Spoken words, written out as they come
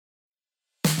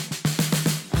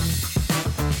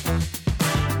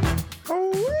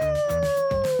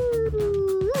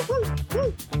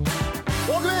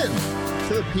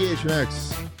the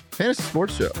PHNX Fantasy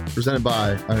Sports Show, presented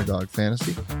by Underdog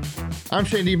Fantasy. I'm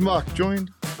Shane Diefenbach,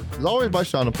 joined, as always, by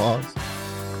Sean Pause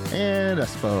and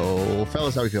Espo.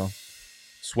 Fellas, how we feeling?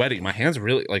 Sweaty. My hands are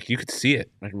really, you could see it.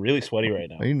 I'm really sweaty right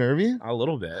now. Are you nervy? A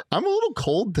little bit. I'm a little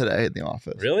cold today in the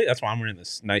office. Really? That's why I'm wearing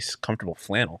this nice, comfortable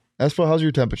flannel. Espo, how's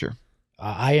your temperature?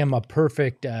 I am a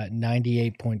perfect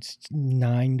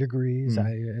 98.9 degrees.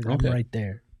 I'm right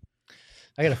there.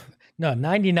 I got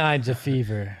 99's a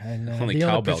fever. And Only the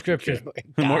cowbell prescriptions.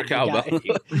 More cowbell.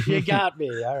 You got me.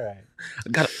 All right. I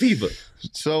got a fever.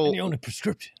 So, And the only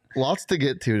prescription. lots to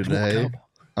get to today.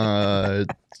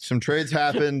 Some trades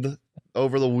happened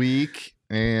over the week,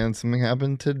 and something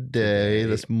happened today,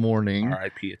 this morning.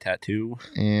 R.I.P. a tattoo.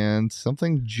 And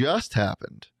something just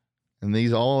happened. And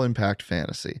these all impact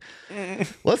fantasy.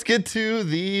 Let's get to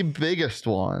the biggest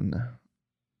one.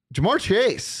 Ja'Marr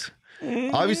Chase.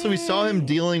 Obviously, we saw him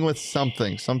dealing with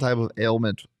something, some type of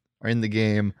ailment in the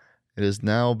game. It has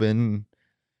now been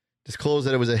disclosed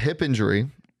that it was a hip injury.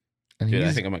 And Dude, I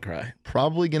he's think I'm going to cry.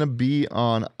 probably going to be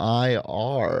on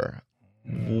IR.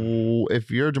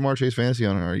 If you're a Ja'Marr Chase fantasy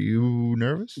owner, are you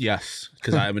nervous? Yes,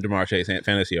 because I'm a DeMar Chase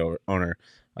fantasy owner.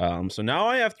 So now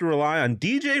I have to rely on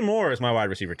DJ Moore as my wide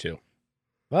receiver, too.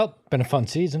 Well, been a fun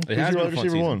season. It Who's has your been wide a fun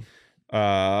receiver season. one?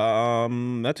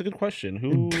 That's a good question.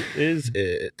 Who is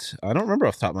it? I don't remember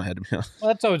off the top of my head, to be honest. Well,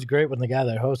 that's always great when the guy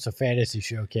that hosts a fantasy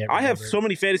show can't I have remember. so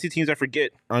many fantasy teams I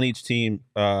forget on each team.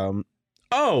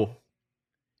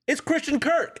 It's Christian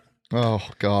Kirk. Oh,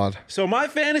 God. So my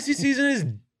fantasy season is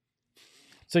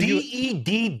So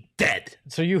dead.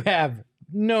 So you have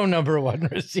no number one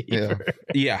receiver.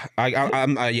 Yeah,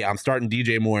 I'm starting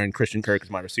DJ Moore and Christian Kirk as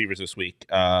my receivers this week.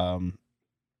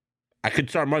 I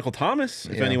could start Michael Thomas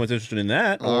if Yeah. anyone's interested in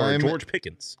that, or I'm- George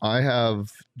Pickens. I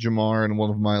have Ja'Marr in one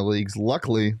of my leagues.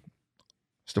 Luckily,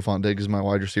 Stephon Diggs is my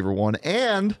wide receiver one.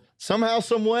 And somehow,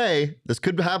 some way, this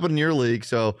could happen in your league.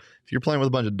 So if you're playing with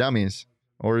a bunch of dummies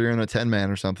or you're in a 10-man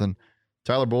or something,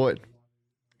 Tyler Boyd,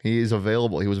 he's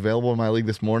available. He was available in my league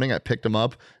this morning. I picked him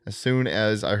up as soon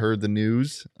as I heard the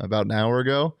news about an hour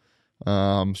ago.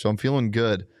 So I'm feeling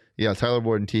good. Yeah, Tyler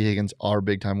Boyd and T. Higgins are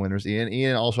big-time winners.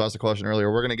 Ian also asked a question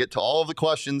earlier. We're going to get to all of the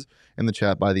questions in the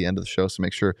chat by the end of the show, so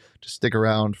make sure to stick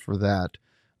around for that.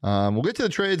 We'll get to the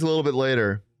trades a little bit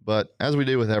later, but as we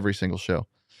do with every single show,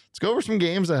 let's go over some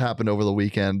games that happened over the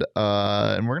weekend.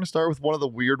 And we're going to start with one of the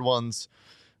weird ones.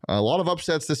 A lot of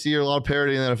upsets this year, a lot of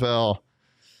parity in the NFL.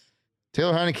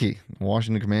 Taylor Heineke,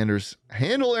 Washington Commanders,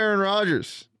 handle Aaron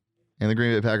Rodgers and the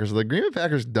Green Bay Packers. Are the Green Bay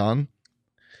Packers done?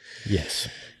 Yes.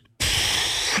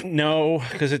 No,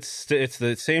 because it's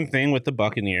the same thing with the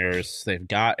Buccaneers. They've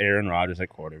got Aaron Rodgers at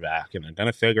quarterback, and they're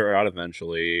going to figure it out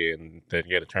eventually, and they're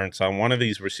going to turn one of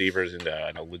these receivers into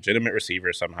a legitimate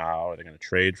receiver somehow. They're going to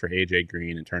trade for A.J.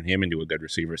 Green and turn him into a good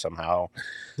receiver somehow.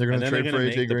 They're going to And then trade they're for gonna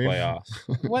A.J. make the Green?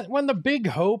 playoffs. when the big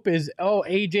hope is,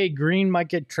 AJ Green might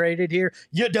get traded here,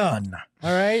 you're done.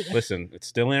 All right. Listen, it's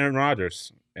still Aaron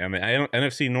Rodgers. I mean,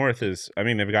 NFC North is. I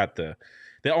mean, they've got the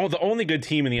only good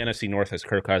team in the NFC North has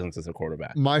Kirk Cousins as a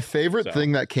quarterback. My favorite So.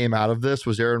 thing that came out of this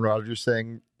was Aaron Rodgers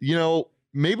saying,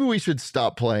 maybe we should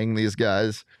stop playing these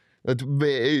guys. That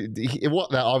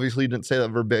obviously he didn't say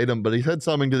that verbatim, but he said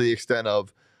something to the extent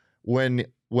of when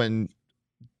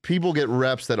people get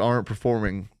reps that aren't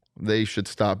performing, they should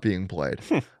stop being played.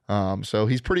 So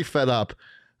he's pretty fed up.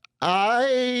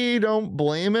 I don't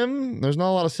blame him. There's not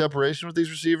a lot of separation with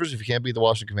these receivers. If you can't beat the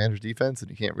Washington Commanders defense, then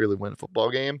you can't really win a football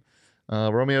game.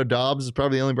 Romeo Dobbs is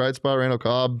probably the only bright spot. Randall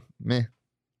Cobb, meh.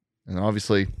 And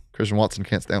obviously, Christian Watson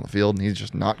can't stay on the field, and he's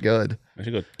just not good. I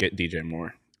should go get DJ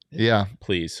Moore, Yeah.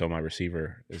 please, so my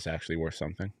receiver is actually worth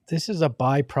something. This is a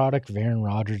byproduct of Aaron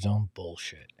Rodgers' own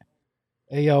bullshit.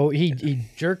 He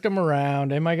jerked him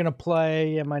around. Am I going to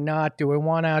play? Am I not? Do I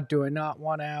want out? Do I not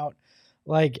want out?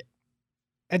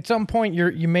 At some point,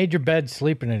 you made your bed,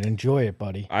 sleep in it. Enjoy it,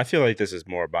 buddy. I feel like this is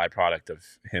more a byproduct of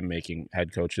him making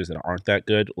head coaches that aren't that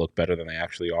good look better than they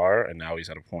actually are, and now he's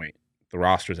at a point. The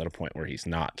roster's at a point where he's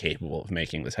not capable of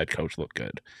making this head coach look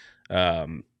good.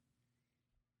 Matt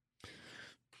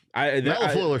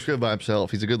LaFleur looks good by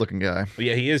himself. He's a good-looking guy.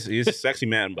 Yeah, he is. He's a sexy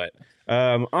man, but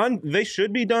they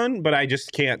should be done. But I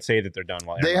just can't say that they're done.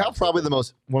 While They Aaron have Rodgers probably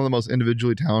is one of the most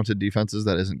individually talented defenses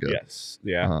that isn't good. Yes,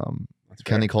 yeah. That's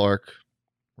fair. Kenny Clark,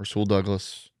 Rasul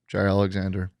Douglas, Jair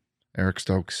Alexander, Eric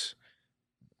Stokes.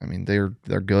 I mean, they're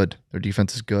good. Their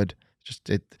defense is good.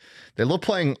 They love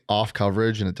playing off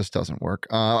coverage, and it just doesn't work.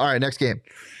 All right, next game.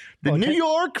 The New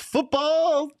York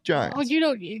Football Giants. Oh, you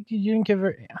didn't give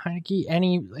Heineke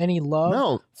any love.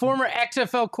 No, Former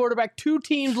XFL quarterback. 2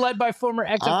 teams led by former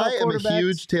XFL I am quarterbacks. a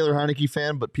huge Taylor Heineke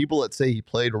fan, but people that say he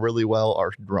played really well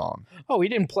are wrong. Oh, he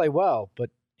didn't play well, but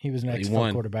he was an He XFL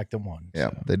won. quarterback that won. Yeah,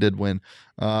 so. they did win.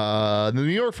 The New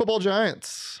York Football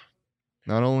Giants.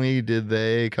 Not only did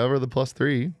they cover the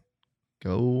 +3,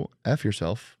 go F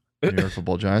yourself, New York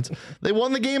Football Giants. They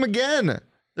won the game again.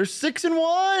 They're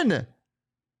 6-1.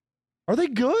 Are they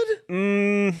good?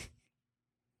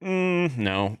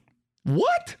 No.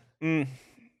 What? Who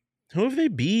have they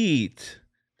beat?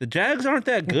 The Jags aren't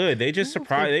that good. They just Who have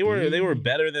surprised. they They were beat?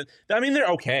 better than. I mean, they're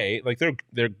okay. Like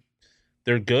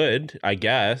they're good, I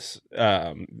guess.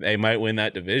 They might win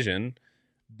that division,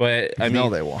 but I No,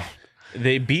 mean, they won't.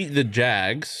 they beat the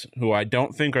Jags, who I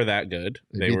don't think are that good.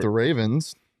 They beat the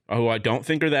Ravens. Who I don't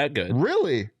think are that good.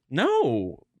 Really?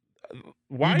 No.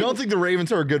 Why? You don't think the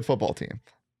Ravens are a good football team?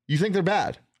 You think they're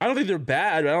bad? I don't think they're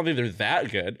bad. But I don't think they're that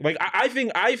good. Like I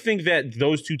think that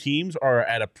those two teams are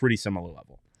at a pretty similar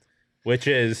level, which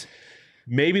is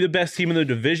maybe the best team in the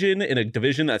division in a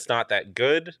division that's not that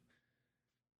good.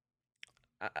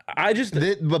 I just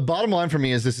The bottom line for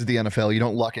me is this is the NFL. You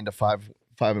don't luck into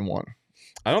 5-1.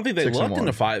 I don't think they 6-1. lucked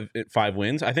into five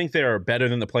wins. I think they're better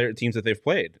than the teams that they've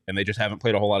played, and they just haven't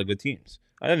played a whole lot of good teams.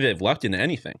 I don't think they've lucked into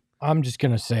anything. I'm just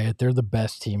gonna say it. They're the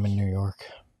best team in New York.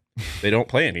 They don't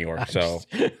play in New York, so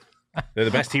they're the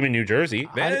best team in New Jersey.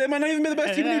 They might not even be the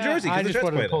best team in New Jersey I because the just Jets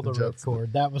wanted play to pull them. the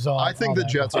ripcord. That was all. I think all the that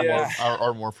Jets was.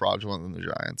 are more fraudulent than the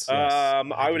Giants.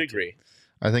 I would agree.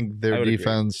 I think I their would agree.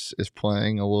 defense is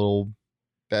playing a little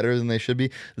better than they should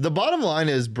be. The bottom line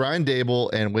is Brian Dable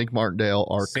and Wink Martindale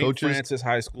are St. coaches Francis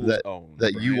High School's that own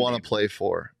you want to play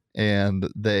for, and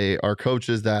they are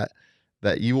coaches that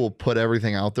you will put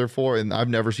everything out there for. And I've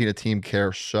never seen a team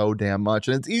care so damn much.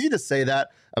 And it's easy to say that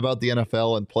about the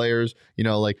NFL and players,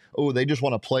 like, oh, they just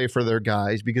want to play for their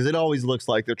guys because it always looks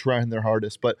like they're trying their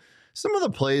hardest. But some of the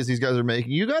plays these guys are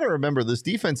making, you got to remember this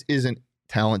defense isn't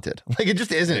talented. Like it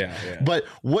just isn't. Yeah. But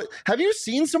what have you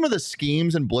seen some of the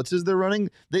schemes and blitzes they're running?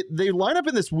 They line up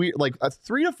in this weird, like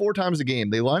 3 to 4 times a game.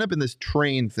 They line up in this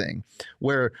train thing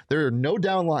where there are no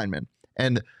down linemen,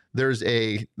 and there's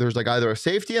like either a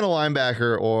safety and a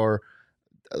linebacker or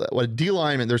a D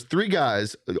lineman. There's 3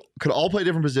 guys could all play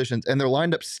different positions, and they're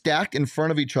lined up stacked in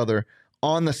front of each other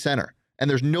on the center. And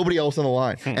there's nobody else on the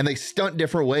line, and they stunt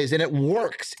different ways, and it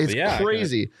works. It's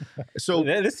crazy. So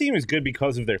this team is good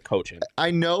because of their coaching.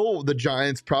 I know the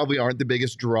Giants probably aren't the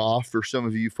biggest draw for some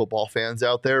of you football fans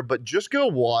out there, but just go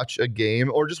watch a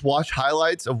game or just watch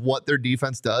highlights of what their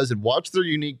defense does and watch their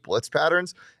unique blitz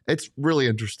patterns. It's really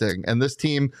interesting. And this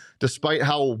team, despite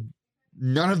how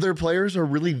none of their players are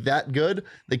really that good,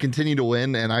 they continue to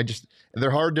win. And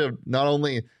they're hard to not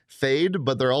only fade,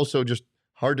 but they're also just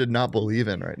hard to not believe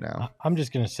in right now. I'm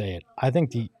just gonna say it. I think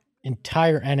the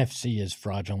entire NFC is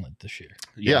fraudulent this year.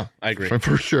 Yeah, I agree.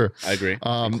 For sure. I agree.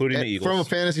 Including the Eagles. From a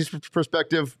fantasy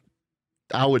perspective,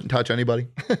 I wouldn't touch anybody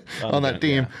on that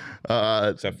team.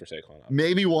 Except for Saquon.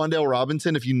 Maybe Wan'Dale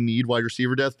Robinson if you need wide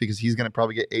receiver depth because he's going to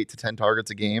probably get 8 to 10 targets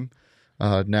a game.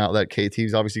 Now that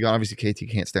KT's obviously gone. Obviously,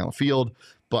 KT can't stay on the field,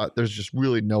 but there's just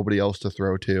really nobody else to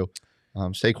throw to.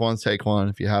 Saquon.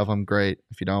 If you have him, great.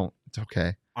 If you don't, it's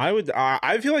okay.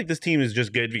 I feel like this team is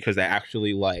just good because they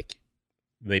actually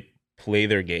they play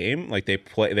their game. Like they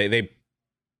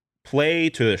play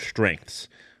to their strengths,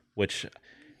 which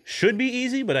should be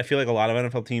easy, but I feel like a lot of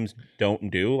NFL teams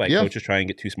don't do. Coaches try and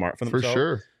get too smart for themselves.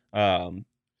 For sure.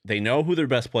 They know who their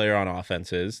best player on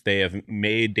offense is. They have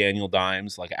made Daniel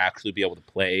Dimes actually be able to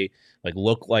play,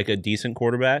 look like a decent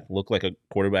quarterback, look like a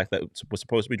quarterback that was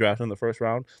supposed to be drafted in the first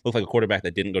round, look like a quarterback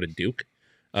that didn't go to Duke.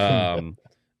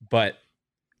 But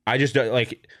I just don't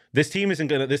this team's not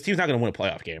gonna win a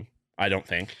playoff game, I don't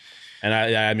think. And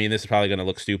I mean, this is probably gonna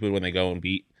look stupid when they go and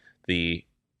beat the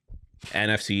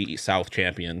NFC South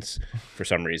champions for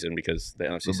some reason because the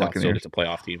NFC South still gets a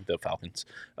playoff team, the Falcons.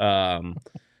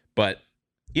 But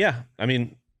yeah, I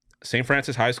mean, St.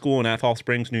 Francis High School in Athol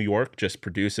Springs, New York, just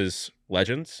produces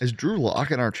legends. Is Drew Lock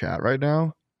in our chat right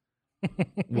now?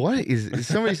 What is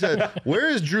somebody said? Where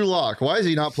is Drew Lock? Why is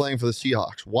he not playing for the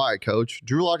Seahawks? Why, Coach?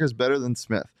 Drew Lock is better than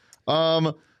Smith.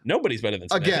 Nobody's better than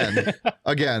Smith.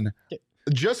 Again,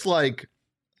 just like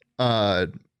who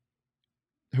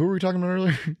were we talking about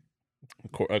earlier?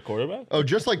 A quarterback? Oh,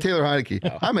 just like Taylor Heineke.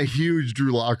 Oh. I'm a huge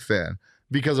Drew Lock fan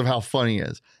because of how funny he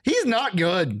is. He's not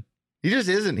good. He just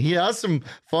isn't. He has some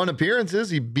fun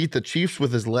appearances. He beat the Chiefs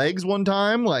with his legs one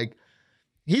time.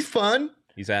 He's fun.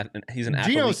 He's an athlete.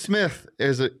 Geno Smith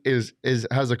has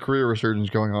a career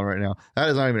resurgence going on right now. That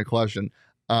is not even a question.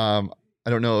 I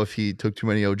don't know if he took too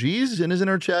many OGs and is in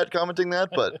our chat commenting that,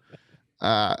 but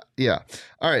yeah.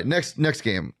 All right, next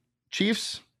game.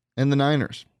 Chiefs and the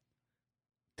Niners.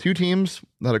 Two teams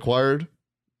that acquired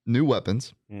new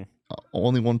weapons.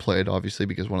 Only one played, obviously,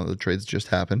 because one of the trades just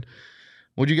happened.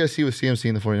 What did you guys see with CMC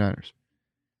and the 49ers?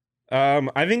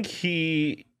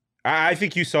 I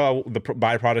think you saw the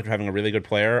byproduct of having a really good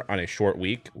player on a short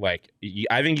week. Like,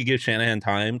 I think you give Shanahan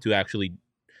time to actually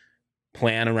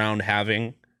plan around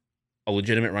having a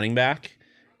legitimate running back,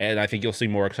 and I think you'll see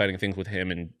more exciting things with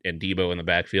him and Debo in the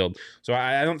backfield. So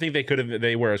I don't think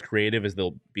they were as creative as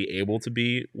they'll be able to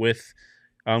be with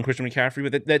Christian McCaffrey.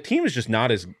 But that team is just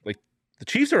not as like the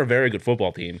Chiefs are a very good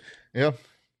football team. Yeah.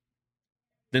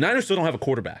 The Niners still don't have a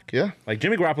quarterback. Yeah. Like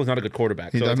Jimmy Garoppolo's not a good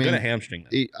quarterback, so it's going to hamstring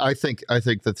them. I think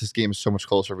that this game is so much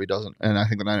closer if he doesn't. And I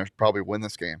think the Niners probably win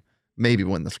this game. Maybe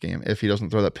win this game if he doesn't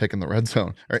throw that pick in the red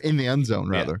zone or in the end zone,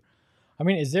 rather. Yeah. I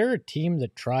mean, is there a team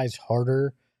that tries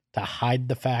harder to hide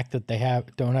the fact that they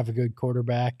don't have a good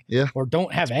quarterback? Yeah. Or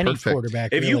don't have any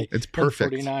quarterback? It's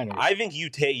perfect. 49ers. I think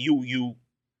you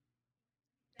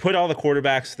put all the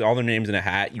quarterbacks, all their names in a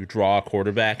hat, you draw a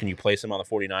quarterback and you place them on the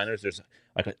 49ers, there's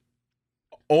like a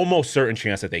almost certain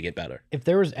chance that they get better. If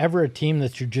there was ever a team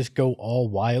that should just go all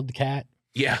Wildcat,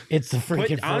 it's the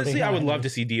freaking 49ers. Honestly, I would love to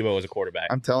see Debo as a quarterback.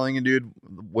 I'm telling you, dude,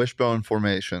 wishbone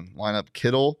formation. Line up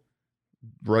Kittle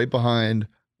right behind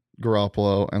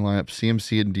Garoppolo and line up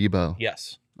CMC and Debo.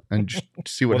 Yes. And just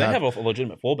see what happens. They have a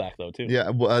legitimate fullback though too.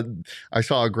 Yeah, well, I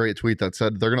saw a great tweet that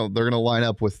said they're gonna line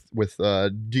up with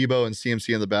Debo and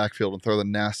CMC in the backfield and throw the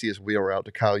nastiest wheel route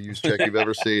to Kyle Juszczyk you've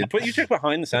ever seen. Put Juszczyk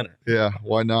behind the center. Yeah,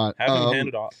 why not? Have him hand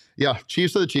it off. Yeah,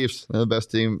 Chiefs are the Chiefs. They're the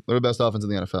best team. They're the best offense in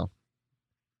the NFL.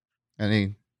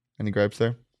 Any gripes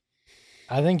there?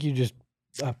 I think you just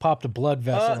popped a blood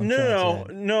vessel.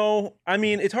 No. I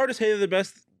mean, it's hard to say they're the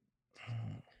best.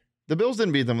 The Bills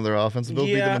didn't beat them with their offense. The Bills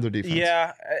beat them with their defense.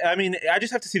 Yeah, I mean, I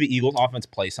just have to see the Eagles' offense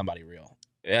play somebody real.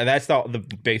 Yeah, that's the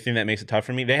big thing that makes it tough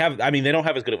for me. They don't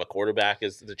have as good of a quarterback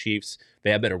as the Chiefs.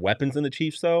 They have better weapons than the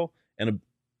Chiefs, though, and a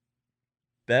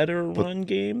better run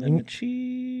game than the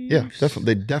Chiefs. Yeah,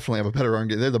 definitely. They definitely have a better run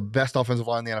game. They're the best offensive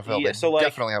line in the NFL. Yeah, they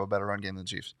definitely have a better run game than the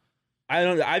Chiefs.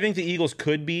 I think the Eagles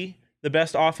could be the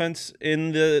best offense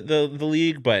in the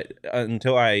league, but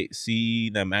until I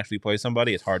see them actually play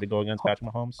somebody, it's hard to go against Patrick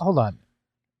Mahomes. Hold on.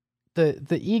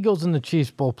 The Eagles and the Chiefs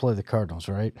both play the Cardinals,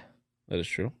 right? That is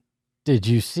true. Did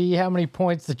you see how many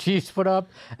points the Chiefs put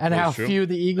up and how few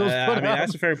the Eagles put up?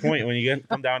 That's a fair point when you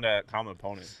come down to common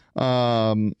opponents.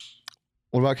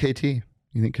 What about KT?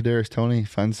 You think Kadarius Toney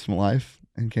finds some life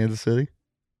in Kansas City?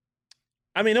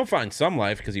 I mean, he'll find some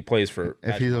life because he plays for.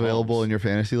 If he's available in your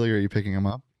fantasy league, are you picking him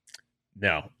up?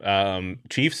 No.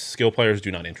 Chiefs skill players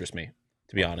do not interest me,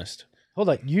 to be honest. Hold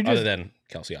on. Other than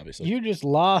Kelsey, obviously. You just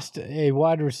lost a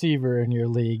wide receiver in your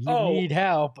league. You need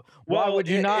help. Why would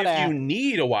you not if you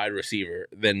need a wide receiver,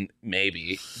 then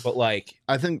maybe. But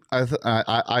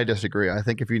I disagree. I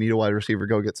think if you need a wide receiver,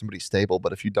 go get somebody stable.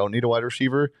 But if you don't need a wide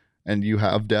receiver and you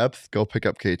have depth, go pick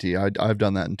up KT. I've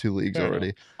done that in 2 leagues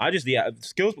already.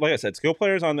 Skills. Like I said, skill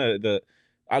players on the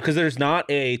because there's not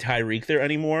a Tyreek there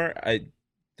anymore.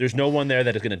 There's no one there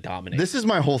that is going to dominate. This is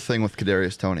my whole thing with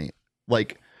Kadarius Toney.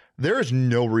 Like, there is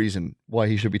no reason why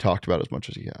he should be talked about as much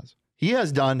as he has. He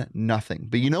has done nothing.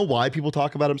 But you know why people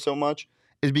talk about him so much?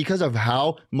 Is because of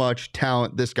how much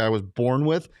talent this guy was born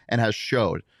with and has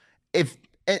showed. Do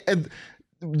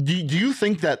you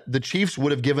think that the Chiefs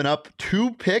would have given up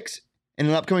 2 picks in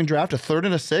an upcoming draft, a 3rd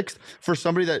and a 6th, for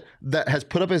somebody that has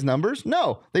put up his numbers?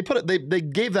 No, they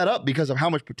gave that up because of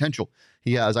how much potential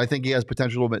he has. I think he has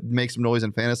potential to make some noise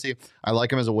in fantasy. I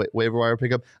like him as a waiver wire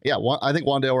pickup. Yeah, I think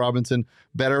Wan'Dale Robinson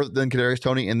better than Kadarius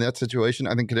Toney in that situation.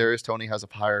 I think Kadarius Toney has a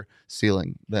higher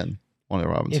ceiling than Wan'Dale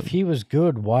Robinson. If he was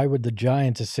good, why would the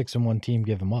Giants, a 6-1 team,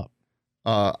 give him up?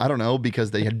 I don't know, because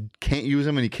they can't use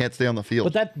him and he can't stay on the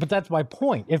field. But that's my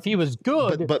point. If he was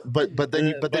good, but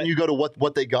then you go to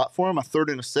what they got for him, a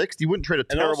 3rd and a 6th. You wouldn't trade a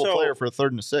terrible player for a 3rd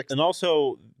and a 6th. And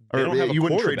also, you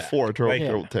wouldn't trade 4.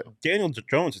 Daniel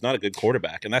Jones is not a good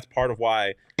quarterback, and that's part of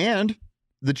why. And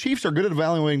the Chiefs are good at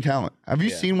evaluating talent. Have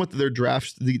you seen what their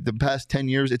drafts the past 10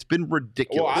 years? It's been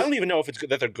ridiculous. Well, I don't even know if it's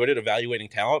good that they're good at evaluating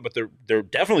talent, but they're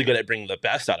definitely good at bringing the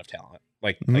best out of talent.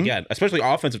 Like again, especially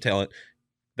offensive talent.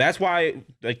 That's why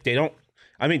they don't.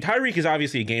 I mean, Tyreek is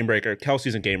obviously a game breaker.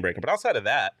 Kelsey's a game breaker, but outside of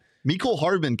that, Mecole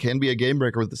Hardman can be a game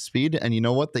breaker with the speed, and you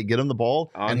know what? They get him the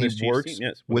ball, and he works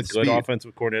with good speed.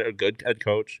 Offensive coordinator, a good head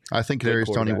coach. I think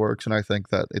Kadarius Toney works, and I think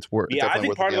that it's worked. Yeah, I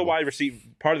think part of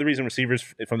the reason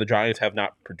receivers from the Giants have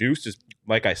not produced is,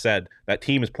 like I said, that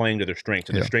team is playing to their strengths,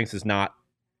 and their strength is not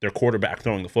their quarterback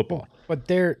throwing the football. But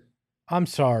I'm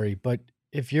sorry, but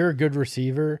if you're a good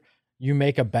receiver, you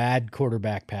make a bad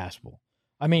quarterback passable.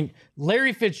 I mean,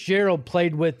 Larry Fitzgerald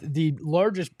played with the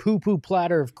largest poo-poo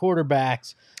platter of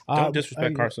quarterbacks. Don't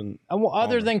disrespect Carson. Other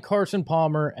Palmer. than Carson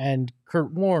Palmer and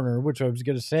Kurt Warner, which I was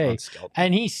going to say.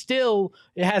 And he still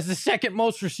has the second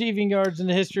most receiving yards in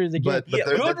the history of the game. But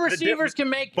Good receivers can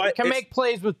make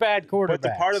plays with bad quarterbacks. But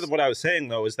the part of what I was saying,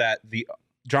 though, is that the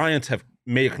Giants have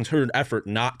made a concerted effort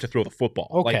not to throw the football.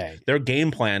 Okay. Like, their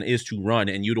game plan is to run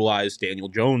and utilize Daniel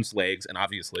Jones' legs and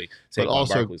obviously Saquon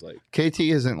Barkley's legs. KT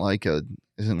isn't like a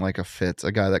Fitz,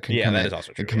 a guy that can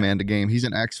command a game. He's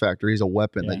an X factor. He's a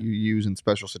weapon that you use in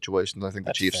special situations. I think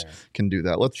the Chiefs can do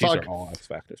that. Let's Chiefs talk are all X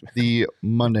factors. The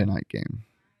Monday night game.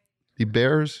 The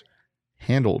Bears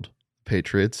handled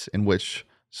Patriots, in which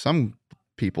some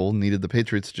people needed the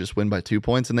Patriots to just win by 2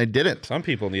 points, and they didn't. Some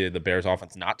people needed the Bears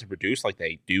offense not to produce like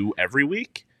they do every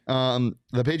week. The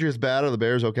Patriots bad, or the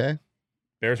Bears okay?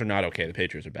 Bears are not okay. The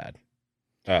Patriots are bad.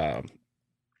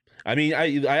 I mean,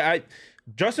 I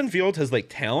Justin Fields has like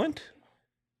talent,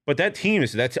 but that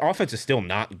offense is still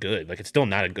not good. Like, it's still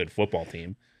not a good football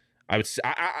team. I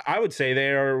would say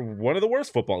they are one of the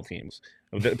worst football teams.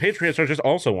 The Patriots are just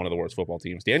also one of the worst football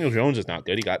teams. Daniel Jones is not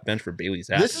good. He got benched for Bailey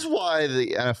Zappi. This is why the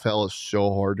NFL is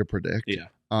so hard to predict.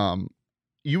 Yeah.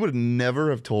 You would never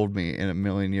have told me in a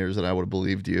million years that I would have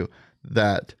believed you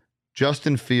that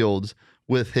Justin Fields,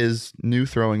 with his new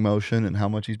throwing motion and how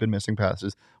much he's been missing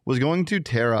passes, was going to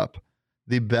tear up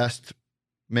the best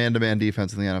man-to-man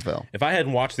defense in the NFL. If I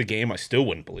hadn't watched the game, I still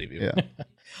wouldn't believe you.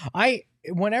 Yeah.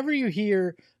 Whenever you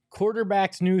hear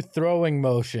quarterback's new throwing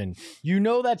motion, you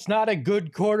know that's not a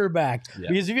good quarterback. Yeah.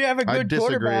 Because if you have a good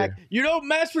quarterback, you don't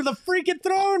mess with a freaking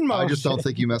throwing motion. I just don't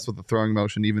think you mess with the throwing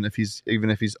motion, even if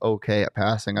he's okay at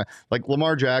passing. Like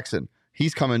Lamar Jackson,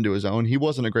 he's come into his own. He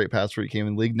wasn't a great passer when he came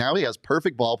in the league. Now he has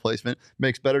perfect ball placement,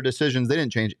 makes better decisions. They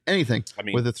didn't change anything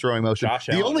with his throwing motion.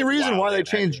 The only reason why they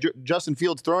changed Justin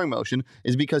Fields' throwing motion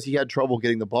is because he had trouble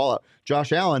getting the ball out.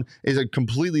 Josh Allen is a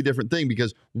completely different thing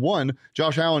because, one,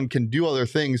 Josh Allen can do other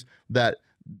things that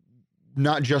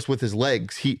not just with his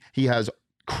legs. He has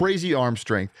crazy arm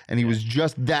strength, and he was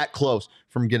just that close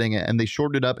from getting it, and they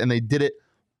shortened it up, and they did it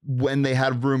when they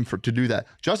had room to do that.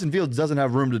 Justin Fields doesn't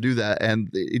have room to do that,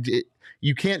 and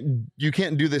you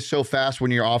can't do this so fast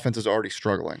when your offense is already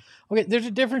struggling. Okay, there's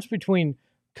a difference between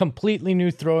completely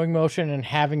new throwing motion and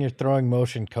having your throwing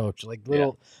motion coach, like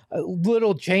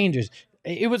little changes.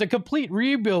 It was a complete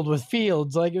rebuild with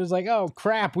Fields. Like, it was like, oh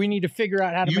crap, we need to figure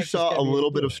out how to. You saw a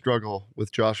little bit of struggle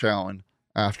with Josh Allen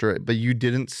after it, but you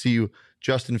didn't see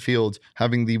Justin Fields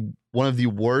having one of the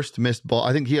worst missed ball.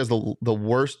 I think he has the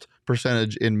worst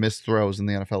percentage in missed throws in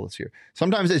the NFL this year.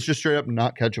 Sometimes it's just straight up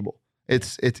not catchable.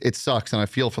 It sucks, and I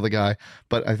feel for the guy,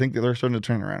 but I think that they're starting to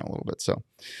turn around a little bit. So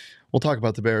we'll talk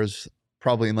about the Bears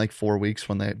probably in like 4 weeks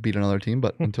when they beat another team.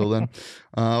 But until then,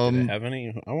 do they have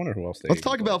any? I wonder who else they. Let's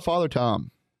talk about Father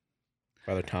Tom.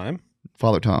 Father Time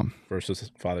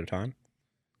versus Father Time.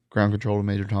 Ground control to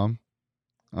Major Tom.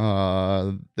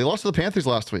 They lost to the Panthers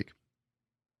last week.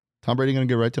 Tom Brady going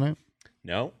to get right tonight?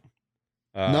 No.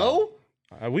 No.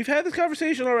 We've had this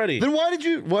conversation already. Then why did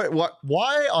you?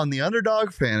 Why on the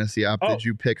Underdog Fantasy app did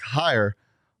you pick higher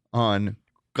on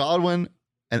Godwin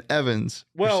and Evans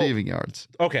receiving yards?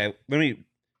 Okay,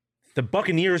 the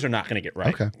Buccaneers are not going to get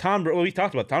right. Okay. We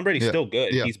talked about Tom Brady's still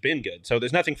good. Yeah. He's been good. So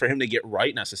there's nothing for him to get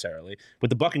right necessarily. But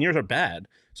the Buccaneers are bad.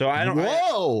 So I don't.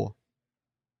 Whoa.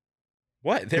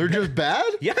 What? They're just bad?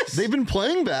 Yes. They've been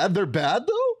playing bad. They're bad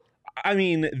though? I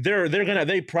mean,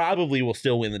 they probably will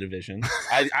still win the division.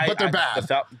 But they're bad.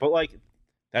 But like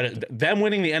them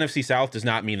winning the NFC South does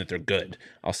not mean that they're good.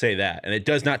 I'll say that. And it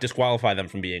does not disqualify them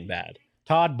from being bad.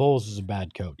 Todd Bowles is a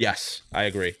bad coach. Yes, I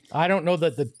agree. I don't know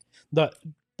that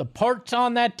the parts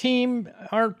on that team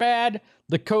aren't bad.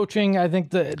 The coaching, I think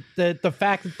the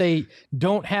fact that they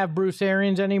don't have Bruce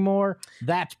Arians anymore,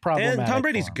 that's problematic. And Tom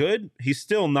Brady's good. He's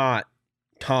still not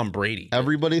Tom Brady.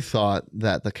 Everybody thought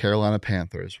that the Carolina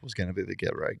Panthers was going to be the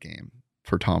get-right game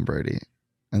for Tom Brady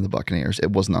and the Buccaneers.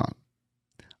 It was not.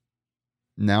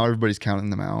 Now everybody's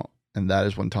counting them out, and that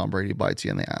is when Tom Brady bites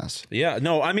you in the ass. Yeah,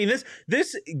 no, I mean,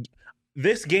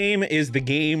 this game is the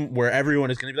game where everyone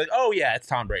is going to be like, oh, yeah, it's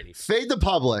Tom Brady. Fade the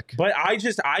public. But I'm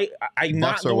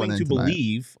not going to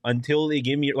believe until they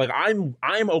give me, like, I'm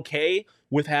okay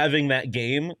with having that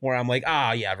game where I'm like,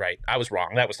 yeah, right, I was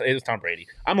wrong. It was Tom Brady.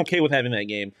 I'm okay with having that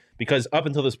game because up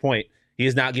until this point,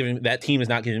 that team is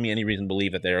not giving me any reason to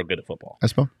believe that they're good at football.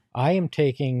 I am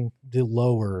taking the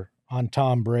lower on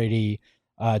Tom Brady,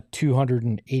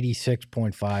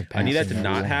 286.5 passes. I need that to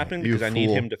not happen because I need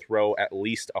him to throw at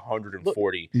least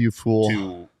 140. You fool.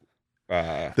 To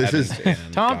Evans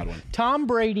and Godwin. Tom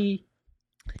Brady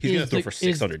He's going is to throw the- for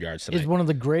 600 yards tonight. is one of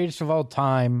the greatest of all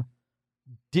time.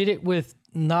 Did it with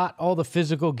not all the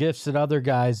physical gifts that other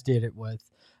guys did it with.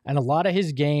 And a lot of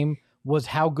his game was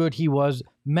how good he was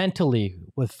mentally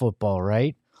with football,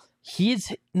 right?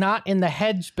 He's not in the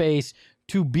headspace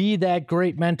to be that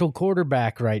great mental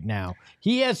quarterback right now.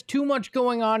 He has too much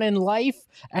going on in life,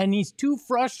 and he's too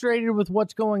frustrated with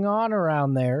what's going on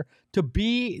around there to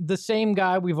be the same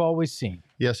guy we've always seen.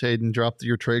 Yes, Hayden, drop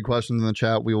your trade questions in the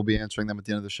chat. We will be answering them at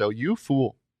the end of the show. You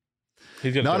fool.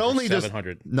 He's going to Not throw only for does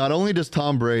 700. not only does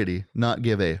Tom Brady not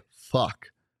give a fuck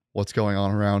what's going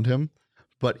on around him,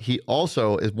 but he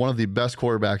also is one of the best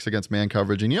quarterbacks against man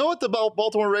coverage. And you know what the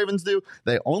Baltimore Ravens do?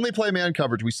 They only play man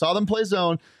coverage. We saw them play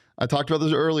zone. I talked about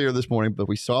this earlier this morning, but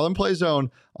we saw them play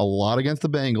zone a lot against the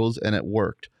Bengals, and it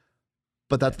worked.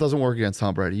 But that doesn't work against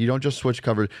Tom Brady. You don't just switch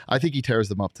coverage. I think he tears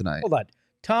them up tonight. Hold on.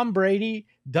 Tom Brady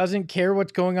doesn't care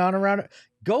what's going on around it.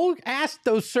 Go ask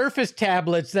those Surface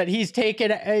tablets that he's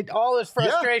taken all his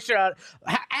frustration on.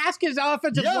 Ask his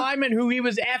offensive lineman who he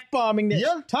was F-bombing.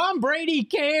 Tom Brady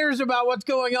cares about what's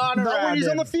going on around Not when he's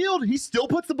him. on the field. He still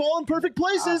puts the ball in perfect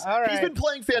places. All right. He's been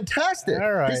playing fantastic.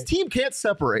 All right. His team can't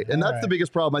separate, and that's the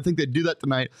biggest problem. I think they do that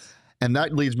tonight. And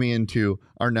that leads me into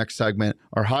our next segment,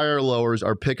 our higher lowers,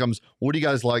 our pick'ems. What do you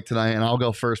guys like tonight? And I'll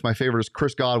go first. My favorite is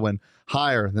Chris Godwin,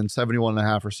 higher than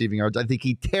 71.5 receiving yards. I think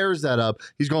he tears that up.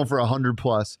 He's going for 100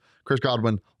 plus. Chris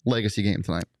Godwin, legacy game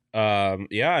tonight.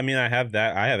 Yeah, I mean, I have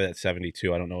that. I have it at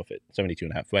 72. I don't know if it 72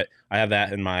 and a half, but I have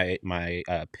that in my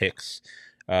picks.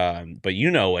 But you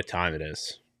know what time it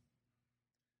is.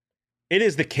 It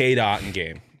is the Cade Otton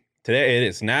game. Today it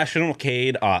is National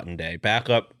Cade Otton Day.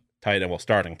 Backup tight end, well,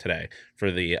 starting today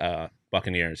for the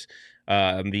Buccaneers.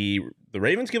 The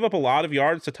Ravens give up a lot of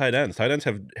yards to tight ends. Tight ends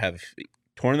have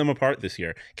torn them apart this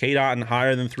year. Cade Otton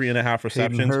higher than 3.5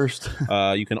 receptions. Hurst.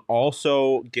 You can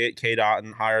also get Cade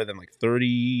Otton higher than like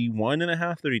 31.5,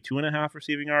 32.5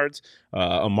 receiving yards.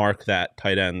 A mark that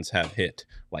tight ends have hit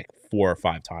like 4 or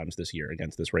 5 times this year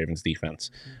against this Ravens defense.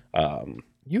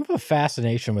 You have a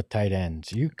fascination with tight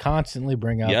ends. You constantly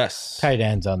bring up Yes, tight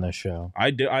ends on this show. I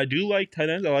do like tight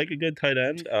ends. I like a good tight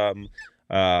end.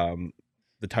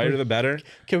 The tighter the better.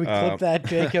 Can we clip that,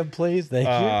 Jacob, please? Thank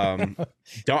you.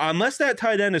 Unless that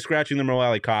tight end is scratching the Mo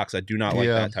Alley Cox, I do not like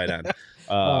that tight end.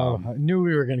 I knew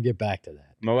we were going to get back to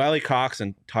that. Mo Alley Cox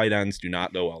and tight ends do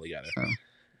not go well together.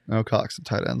 No Cox and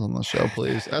tight ends on the show,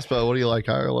 please. Espo, what do you like,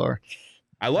 higher or lower?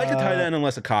 I like a tight end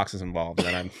unless a Cox is involved,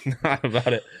 then I'm not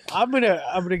about it. I'm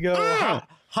gonna go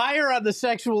higher on the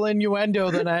sexual innuendo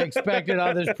than I expected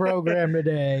on this program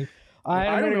today.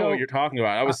 I don't know what you're talking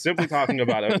about. I was simply talking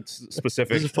about a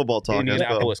specific This is football talk.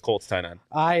 Indianapolis Colts tight end.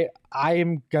 I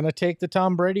am gonna take the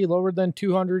Tom Brady lower than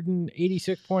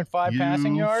 286.5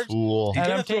 passing yards. Fool. He's And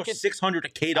going I'm to throw taking- 600 to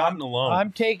Cade Otton alone.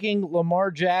 I'm taking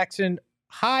Lamar Jackson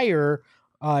higher,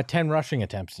 10 rushing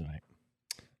attempts tonight.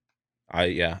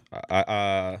 He's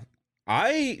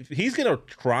gonna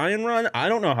try and run. I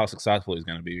don't know how successful he's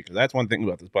gonna be because that's one thing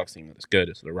about this Bucs team that is good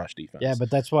is the rush defense. Yeah, but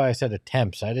that's why I said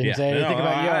attempts. I didn't say anything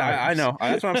about yards. I know.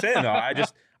 That's what I'm saying though.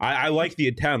 I like the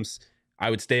attempts. I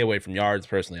would stay away from yards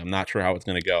personally. I'm not sure how it's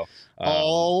gonna go.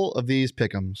 All of these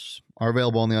pick'ems are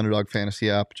available on the Underdog Fantasy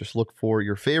app. Just look for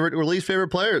your favorite or least favorite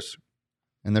players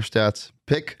and their stats.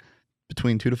 Pick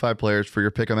between 2 to 5 players for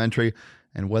your pick'em entry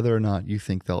and whether or not you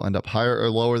think they'll end up higher or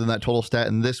lower than that total stat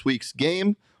in this week's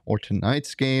game or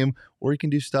tonight's game. Or you can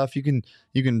do stuff. You can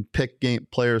pick game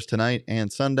players tonight and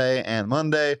Sunday and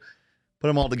Monday, put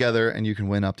them all together, and you can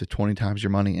win up to 20 times your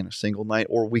money in a single night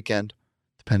or weekend,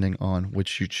 depending on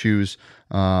which you choose.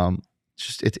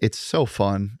 It's so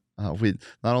fun. We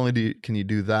not only can you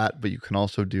do that, but you can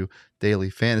also do daily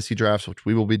fantasy drafts, which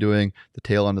we will be doing the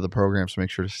tail end of the program. So make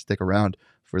sure to stick around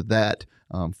for that.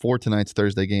 For tonight's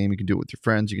Thursday game, you can do it with your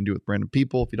friends. You can do it with random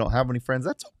people. If you don't have any friends,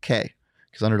 that's okay,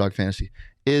 because Underdog Fantasy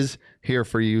is here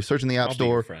for you. Search in the App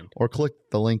Store or click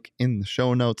the link in the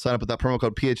show notes. Sign up with that promo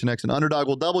code PHNX, and Underdog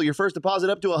will double your first deposit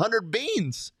up to 100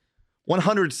 beans.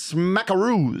 100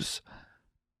 smackaroos.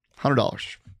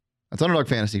 $100. That's Underdog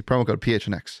Fantasy, promo code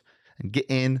PHNX. And get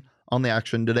in on the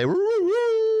action today.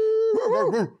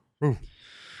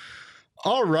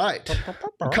 All right.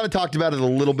 We kind of talked about it a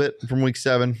little bit from week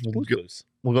 7.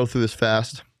 We'll go through this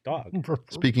fast. Dog.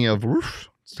 Speaking of woof,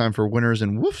 it's time for winners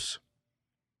and woofs.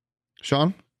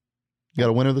 Sean, you got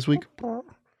a winner this week?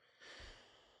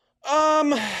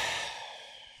 I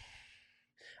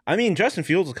mean, Justin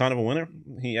Fields is kind of a winner.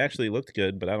 He actually looked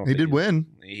good, but I don't. He did win.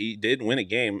 He did win a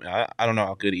game. I don't know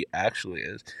how good he actually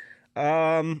is.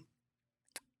 I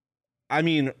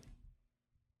mean,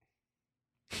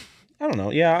 I don't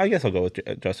know. Yeah, I guess I'll go with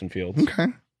Justin Fields. Okay.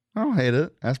 I don't hate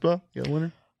it. Aspa, you got a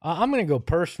winner? I'm going to go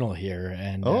personal here,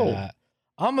 and Oh.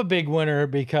 I'm a big winner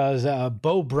because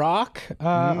Bo Brock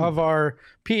of our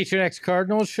PHNX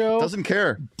Cardinals show Doesn't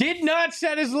care. did not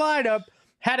set his lineup.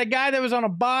 Had a guy that was on a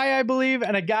bye, I believe,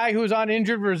 and a guy who was on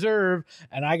injured reserve,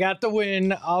 and I got the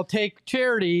win. I'll take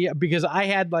charity because I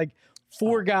had like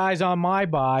 4 guys on my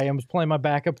bye and was playing my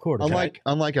backup quarterback.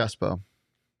 Unlike Espo,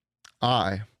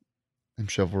 I am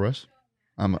chivalrous.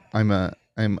 I'm an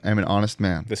honest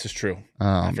man. This is true. So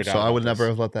I would never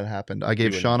have let that happen. I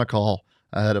gave Sean a call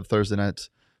ahead of Thursday night's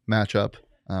matchup.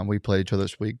 We played each other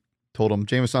this week. Told him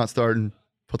Jameis not starting.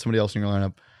 Put somebody else in your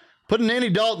lineup. Put in Andy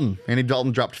Dalton. Andy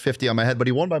Dalton dropped 50 on my head, but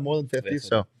he won by more than 50,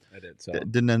 so I did. So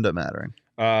it didn't end up mattering.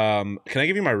 can I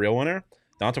give you my real winner?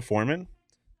 Donta Foreman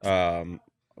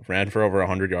ran for over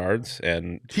 100 yards,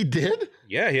 and He did?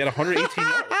 yeah, he had 118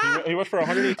 yards. He rushed for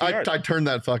 118 yards. I turned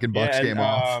that fucking Bucks game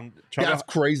off. That's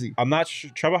crazy. I'm not sure.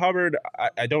 Chuba Hubbard,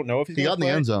 I don't know if he's He got in the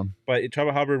play, end zone. but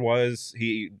Chuba Hubbard was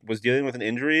dealing with an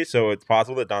injury, so it's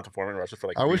possible that Donta Foreman rushes for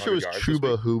like. I wish it was 300 yards this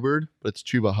Chuba week. Hubbard, but it's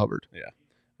Chuba Hubbard.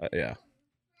 Yeah.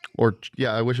 Or,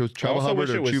 yeah, I wish it was I Chuba also Hubbard wish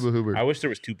or it was- Chuba Hubbard. I wish there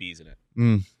was 2 B's in it.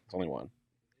 Mm. It's only one.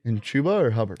 In Chuba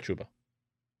or Hubbard? Chuba.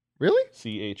 Really?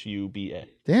 CHUBA.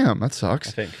 Damn, that I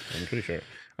sucks. think. I'm pretty sure.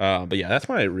 But yeah, that's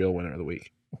my real winner of the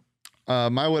week.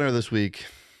 My winner this week.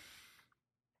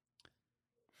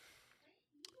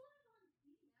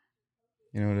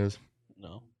 You know what it is?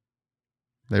 No.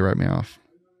 They write me off.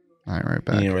 I ain't right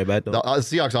back. Anyway, bad The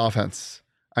Seahawks offense.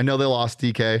 I know they lost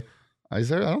DK. I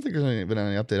don't think there's been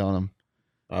any update on them.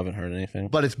 I haven't heard anything.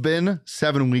 But it's been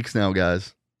 7 weeks now,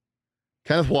 guys.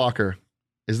 Kenneth Walker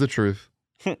is the truth.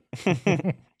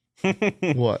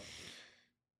 What?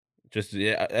 Just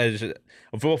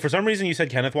well, for some reason you said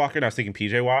Kenneth Walker, and I was thinking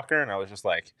PJ Walker, and I was just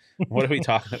like, "What are we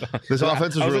talking about?" This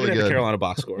offense is I was really looking at good. the Carolina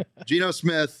box score. Geno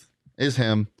Smith is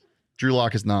him. Drew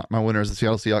Lock is not. My winner is the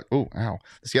Seattle Seahawks. Oh, ow.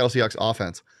 The Seattle Seahawks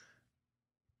offense.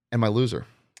 And my loser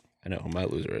I know who my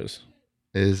loser is.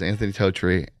 is Anthony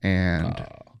Totri and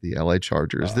the LA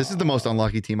Chargers. This is the most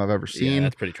unlucky team I've ever Yeah, seen.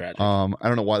 that's pretty tragic. I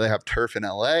don't know why they have turf in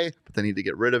LA, but they need to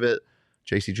get rid of it.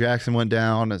 JC Jackson went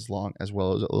down as well as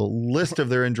a list of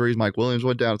their injuries. Mike Williams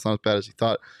went down. It's not as bad as he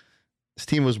thought. This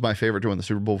team was my favorite to win the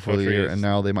Super Bowl for the Totri year, is and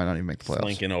now they might not even make the playoffs.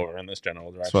 Slinking over in this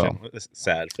general direction with this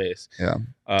sad face. Yeah.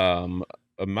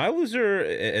 My loser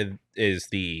is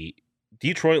the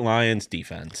Detroit Lions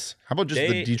defense. How about just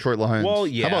the Detroit Lions? Well,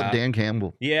 yeah. How about Dan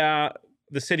Campbell? Yeah,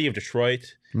 the city of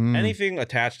Detroit. Anything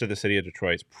attached to the city of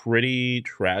Detroit is pretty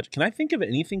tragic. Can I think of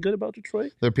anything good about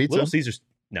Detroit? Their pizza? Little Caesars.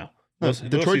 No. No,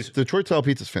 Little Caesars. Detroit style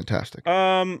pizza is fantastic.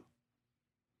 I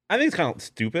think it's kind of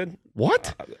stupid.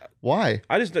 What? Why?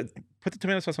 I just put the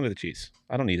tomato sauce under the cheese.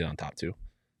 I don't need it on top too.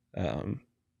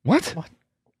 What?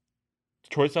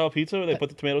 Detroit style pizza where they put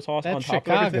the tomato sauce on That's top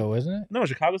of everything. Chicago, isn't it? No,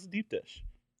 Chicago's the deep dish.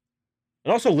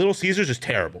 And also, Little Caesars is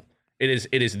terrible. It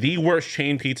is the worst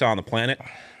chain pizza on the planet.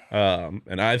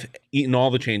 And I've eaten all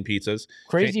the chain pizzas.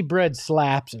 Crazy bread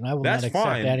slaps, and I will That's not accept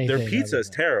fine. anything. Their pizza other is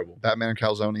than- terrible. Batman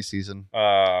calzone season.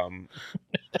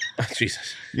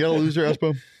 Jesus. You got a loser,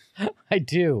 Espo? I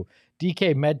do.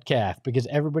 DK Metcalf, because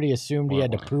everybody assumed he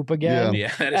had to poop again.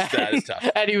 Yeah, that is tough.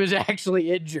 And he was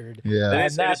actually injured. Yeah. It And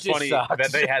is that just funny sucks.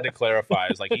 that they had to clarify.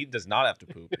 It's like he does not have to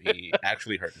poop. He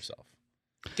actually hurt himself.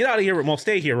 Get out of here. Well,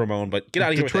 stay here, Ramon, but get out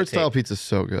of here Detroit with that style tape. pizza is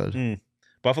so good.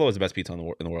 Buffalo is the best pizza in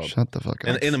the world. Shut the fuck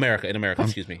up. In America,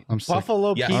 excuse me. I'm sick.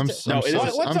 Buffalo Yeah. pizza. I'm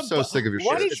What's so a sick of your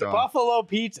What shit, is Sean. Buffalo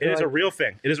pizza? It is a Like, real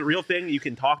thing. It is a real thing. You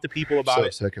can talk to people about So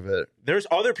it. sick of it. There's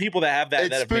other people that have that. It's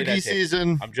that have made spooky that tape.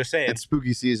 season. I'm just saying. It's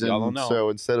spooky season. Y'all don't know. So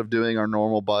instead of doing our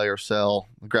normal buy or sell,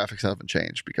 the graphics haven't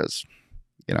changed because,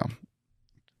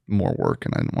 more work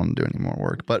and I didn't want to do any more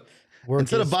work. But work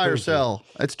instead is of buy or spooky. sell,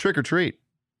 it's trick or treat.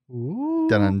 Ooh.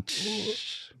 Dun-dun.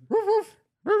 Roof,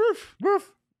 roof,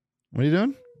 roof. What are you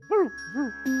doing? A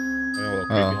little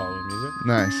creepy Halloween music.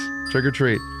 Nice. Trick or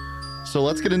treat. So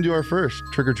let's get into our first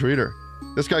trick or treater.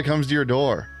 This guy comes to your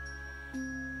door.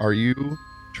 Are you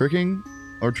tricking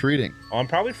or treating? Oh, I'm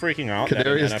probably freaking out. that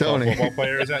an Kadarius NFL Toney. football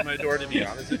player is at my door. To be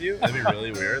honest with you, that'd be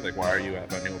really weird. Like, why are you at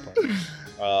my new apartment?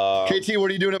 KT, what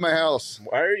are you doing at my house?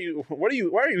 Why are you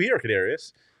here,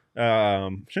 Kadarius?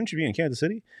 Shouldn't you be in Kansas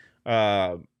City?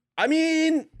 I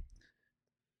mean,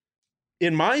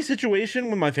 in my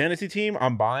situation with my fantasy team,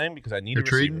 I'm buying because I need You're a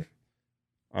receiver. treating?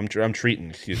 I'm treating.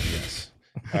 Excuse me. Yes.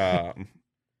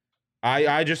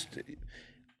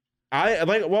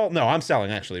 I'm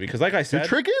selling actually because, like I You're said,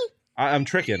 tricking? I'm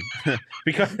tricking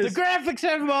because The graphics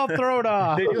have them all thrown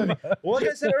off. they do. Well, like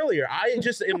I said earlier, I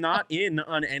just am not in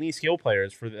on any skill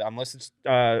players unless it's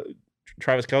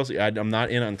Travis Kelce. I'm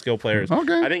not in on skill players.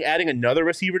 Okay. I think adding another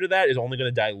receiver to that is only going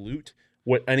to dilute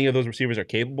what any of those receivers are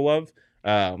capable of.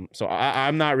 So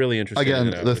I'm not really interested.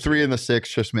 Again, in the 3 and the 6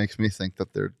 just makes me think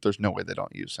that there's no way they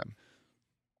don't use him.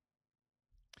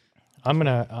 I'm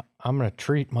gonna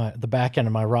treat the back end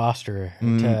of my roster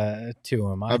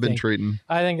to him. I've been treating.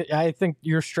 I think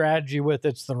your strategy with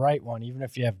it's the right one. Even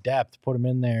if you have depth, put him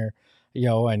in there.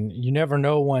 And you never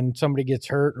know when somebody gets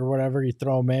hurt or whatever. You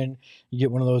throw them in, you get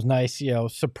one of those nice,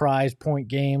 surprise point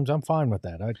games. I'm fine with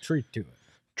that. I treat to it.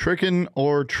 Tricking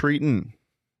or treating?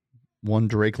 One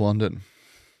Drake London.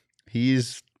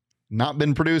 He's not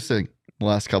been producing the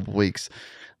last couple of weeks.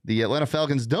 The Atlanta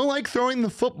Falcons don't like throwing the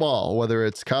football, whether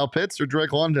it's Kyle Pitts or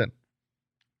Drake London.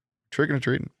 Tricking or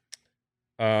treating?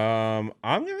 I'm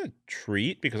gonna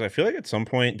treat because I feel like at some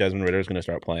point Desmond Ridder is gonna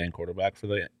start playing quarterback for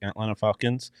the Atlanta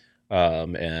Falcons.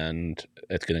 And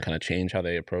it's going to kind of change how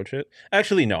they approach it.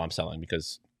 Actually, no, I'm selling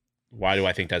because why do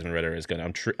I think Desmond Ridder is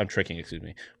going to... I'm tricking, excuse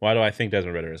me. Why do I think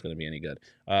Desmond Ridder is going to be any good?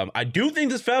 I do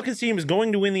think this Falcons team is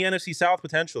going to win the NFC South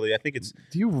potentially. I think it's...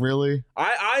 Do you really? Well,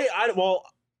 I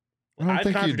I've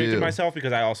contradicted myself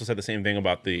because I also said the same thing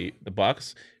about the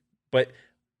Bucks. But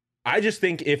I just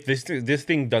think if this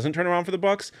thing doesn't turn around for the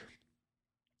Bucks,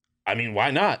 I mean,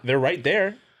 why not? They're right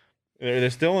there. They're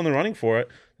still in the running for it.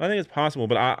 I think it's possible,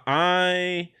 but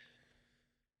I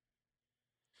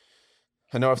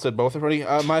know I've said both already.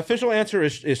 My official answer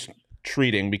is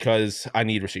treating because I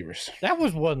need receivers. That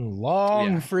was one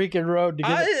long freaking road to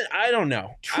get. I don't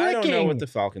know. I don't know what the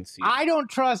Falcons see. I don't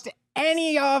trust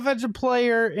any offensive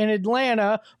player in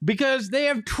Atlanta because they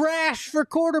have trash for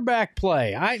quarterback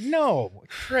play. I know.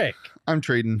 Trick. I'm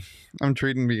treating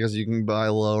because you can buy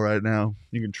low right now.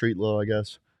 You can treat low, I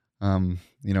guess.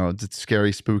 It's a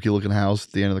scary, spooky looking house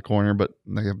at the end of the corner, but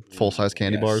they have full-size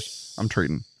candy bars. I'm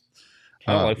treating.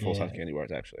 I don't like full-size candy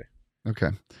bars, actually. Okay.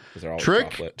 Because they're always Trick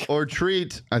chocolate. or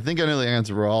treat? I think I know the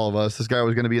answer for all of us. This guy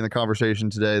was going to be in the conversation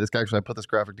today. This guy, actually, I put this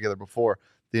graphic together before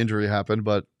the injury happened,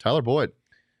 but Tyler Boyd.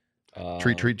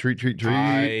 Treat.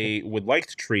 I would like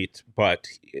to treat, but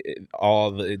all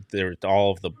of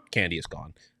the candy is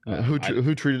gone.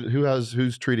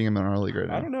 Who's treating him in our league right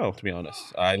now? I don't know, to be honest.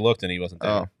 I looked and he wasn't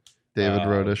there. Oh, David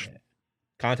Rodish.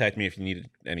 Contact me if you needed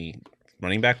any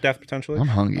running back depth potentially. I'm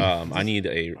hungry. I need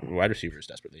a wide receivers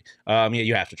desperately.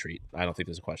 You have to treat. I don't think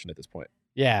there's a question at this point.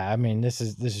 Yeah, I mean this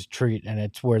is treat, and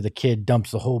it's where the kid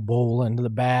dumps the whole bowl into the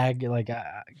bag. Like,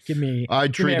 give me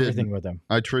everything with him.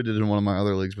 I traded in one of my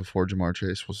other leagues before Jamar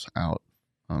Chase was out,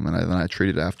 and then I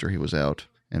traded after he was out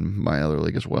in my other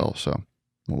league as well. So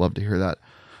I'd love to hear that.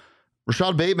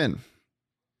 Rashad Bateman,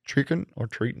 tricking or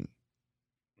treating?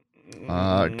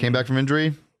 Came back from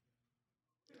injury.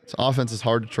 His offense is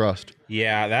hard to trust.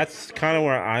 Yeah, that's kind of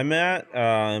where I'm at.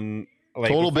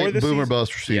 Total boomer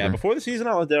bust receiver. Yeah, before the season,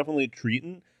 I was definitely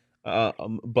treating.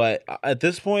 But at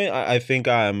this point, I think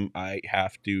I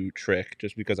have to trick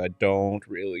just because I don't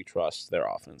really trust their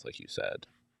offense, like you said.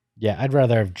 Yeah, I'd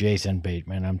rather have Jason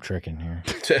Bateman. I'm tricking here.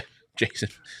 Jason,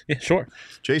 yeah, sure.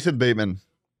 Jason Bateman,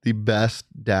 the best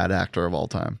dad actor of all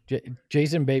time.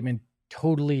 Jason Bateman,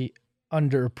 totally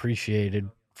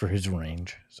underappreciated for his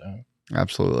range. So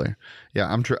absolutely, yeah.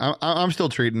 I'm still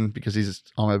treating because he's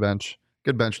on my bench.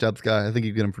 Good bench depth guy. I think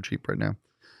you get him for cheap right now.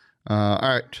 All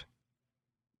right,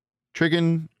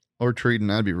 tricking or treating?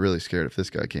 I'd be really scared if this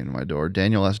guy came to my door.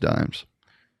 Daniel S. Dimes.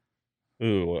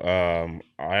 Ooh,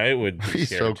 I would. Be he's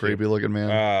so creepy looking,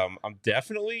 man. I'm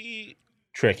definitely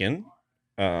tricking.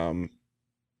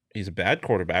 He's a bad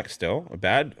quarterback still.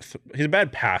 He's a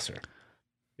bad passer.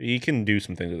 He can do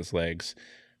some things with his legs.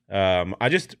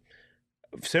 It's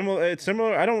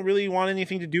similar. I don't really want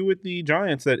anything to do with the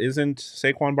Giants that isn't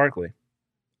Saquon Barkley.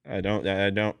 I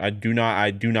do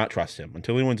not trust him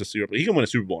until he wins a Super Bowl. He can win a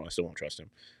Super Bowl and I still won't trust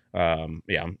him.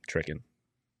 Yeah, I'm tricking.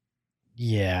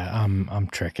 Yeah, I'm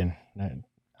tricking.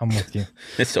 I'm with you.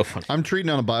 It's so funny. I'm treating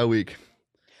on a bye week.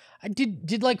 I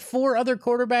did like 4 other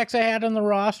quarterbacks I had on the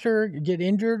roster get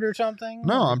injured or something?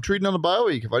 No, I'm treating on a bye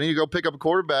week. If I need to go pick up a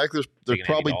quarterback, there's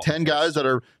probably 10 guys that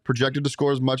are projected to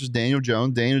score as much as Daniel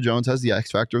Jones. Daniel Jones has the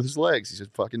X factor with his legs. He's a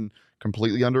fucking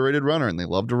completely underrated runner, and they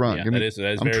love to run. Yeah, that is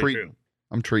very true.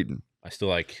 I'm treating. I still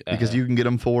like because you can get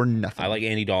him for nothing. I like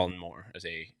Andy Dalton more as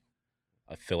a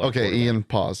filler. Okay, Ian,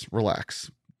 pause,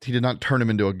 relax. He did not turn him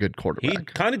into a good quarterback. He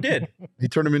kind of did. He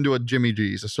turned him into a Jimmy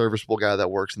G's, a serviceable guy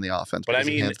that works in the offense. But I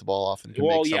mean, he hands the ball off and he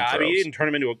didn't turn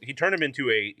him into he turned him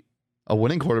into a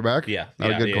winning quarterback. Yeah,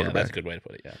 not a good quarterback. That's a good way to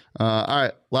put it. Yeah. All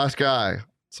right, last guy,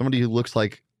 somebody who looks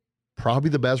like probably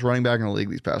the best running back in the league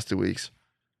these past 2 weeks,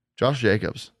 Josh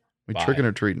Jacobs. We tricking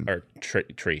or treating? Or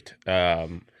treat.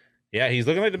 Yeah, he's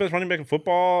looking like the best running back in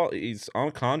football. He's on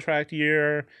a contract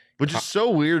year. Which is so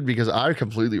weird because I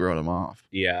completely wrote him off.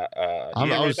 Yeah.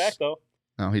 I was back though.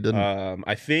 No, he didn't.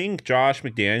 I think Josh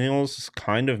McDaniels is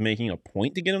kind of making a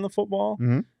point to get him the football.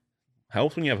 Mhm.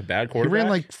 Helps when you have a bad He quarterback. ran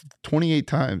like 28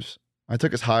 times. I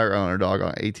took his higher underdog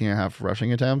on 18 and a half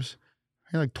rushing attempts.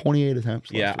 He had like 28 attempts.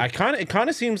 Yeah, last week. it kind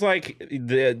of seems like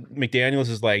the McDaniels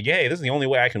is like, "Yay, this is the only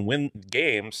way I can win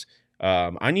games.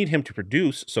 I need him to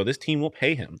produce, so this team will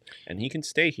pay him, and he can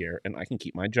stay here, and I can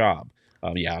keep my job."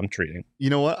 Yeah, I'm treating. You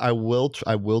know what? I will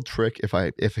trick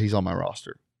if he's on my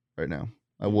roster right now.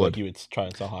 I Like would. you would try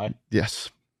and sell high.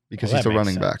 Yes. Because Well, he's that a makes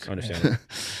running sense. back. Understand.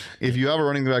 If you have a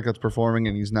running back that's performing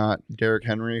and he's not Derrick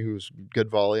Henry, who's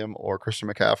good volume, or Christian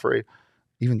McCaffrey,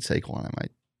 even Saquon, I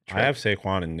might. I have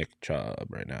Saquon and Nick Chubb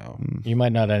right now. You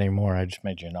might not anymore. I just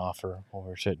made you an offer while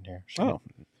we're sitting here. So Oh,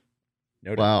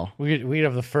 noted. Wow. we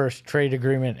have the first trade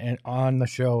agreement on the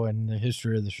show in the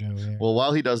history of the show. Here. Well,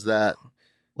 while he does that,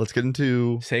 let's get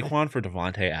into Saquon for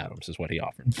Devontae Adams is what he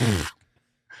offered.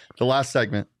 the last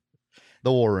segment,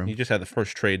 the War He Room. just had the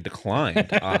first trade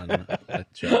declined on that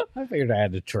show. I figured I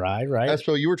had to try, right?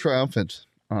 Espo, you were triumphant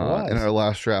was. in our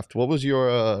last draft. What was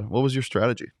your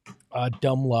strategy?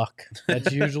 Dumb luck.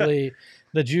 That's usually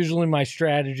my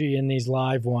strategy in these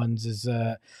live ones. Is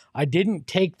I didn't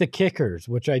take the kickers,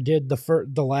 which I did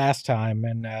the last time,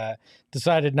 and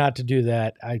decided not to do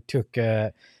that. I took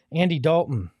Andy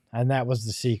Dalton, and that was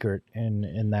the secret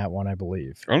in that one, I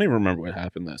believe. I don't even remember what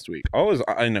happened last week. All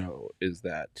I know is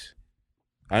that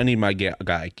I need my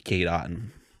guy, Kate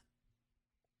Otten.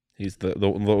 He's the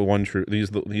one true. He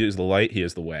is the light. He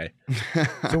is the way.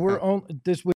 So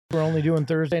this week we're only doing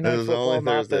Thursday night is football, only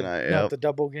not Thursday the, night, not yep. the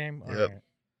double game. All Yep. right.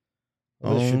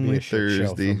 Well, this should be Only a shit show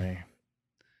for Thursday. me.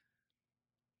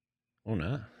 Oh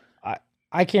no!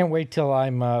 I can't wait till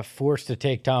I'm forced to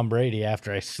take Tom Brady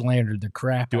after I slandered the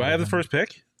crap. Do out I have of the him. first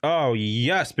pick? Oh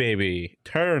yes, baby!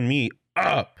 Turn me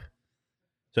up.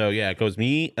 So yeah, it goes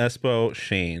me, Espo,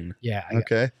 Shane. Yeah.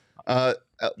 Okay. Damn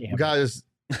it. Guys,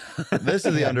 this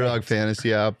is the Underdog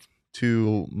Fantasy app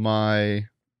to my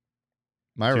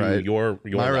To right. your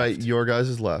My left. right, your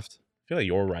guys' left. I feel like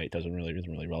your right isn't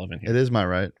really relevant here. It is my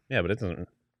right. Yeah, but it doesn't.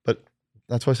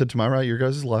 That's why I said to my right, your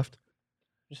guys' left.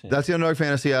 That's the Underdog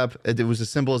Fantasy app. It was as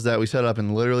simple as that. We set it up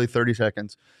in literally 30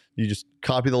 seconds. You just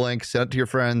copy the link, send it to your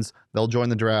friends. They'll join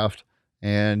the draft,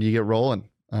 and you get rolling.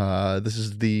 This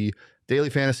is the daily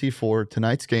fantasy for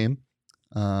tonight's game,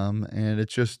 and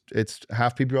it's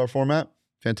half PPR format.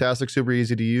 Fantastic, super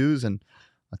easy to use, and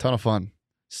a ton of fun.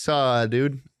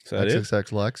 Dude. So that is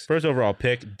XXX Lex. first overall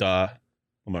pick.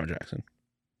 Lamar Jackson.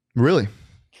 Really?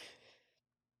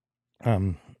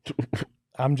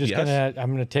 I'm just Yes.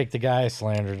 gonna take the guy I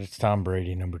slandered. It's Tom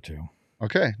Brady, number 2.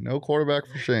 Okay. No quarterback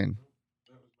for Shane.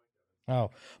 Oh,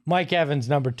 Mike Evans,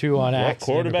 number 2 on Well, accident.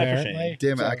 quarterback for apparently. Shane.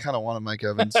 Damn it! I So, kind of wanted Mike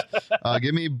Evans.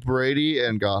 Give me Brady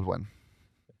and Godwin.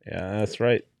 Yeah, that's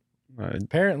right.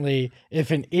 apparently,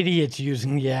 if an idiot's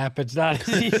using the app, it's not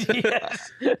as easy.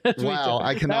 As Wow,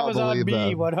 I cannot that was on believe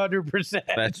me, that. 100%.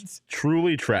 That's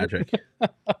truly tragic.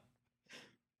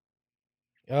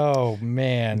 Oh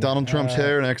man, Donald Trump's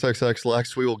hair and XXX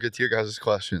Lex. We will get to your guys'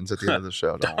 questions at the end of the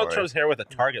show. Don't Donald worry. Trump's hair with a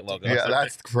Target logo. Yeah,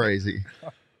 that's crazy.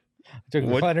 took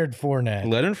What- Leonard Fournette.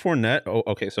 Leonard Fournette. Oh,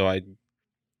 okay. So I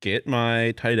get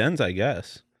my tight ends, I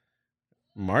guess.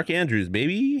 Mark Andrews,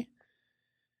 baby.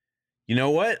 You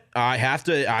know what? I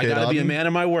gotta be a Otten? man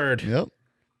of my word. Yep.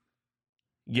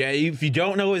 Yeah, if you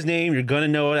don't know his name, you're gonna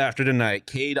know it after tonight.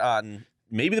 Cade Otten,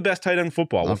 maybe the best tight end in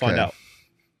football. We'll find Okay. out.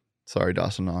 Sorry,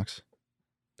 Dawson Knox.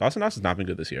 Dawson Knox has not been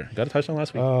good this year. Got a touchdown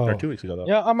last week Oh. or 2 weeks ago though.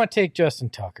 Yeah, I'm gonna take Justin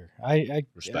Tucker. I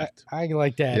Respect. I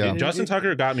like that. Yeah. Justin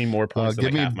Tucker got me more points than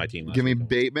give like me half my team. Last Give me week.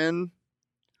 Bateman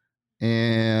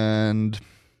and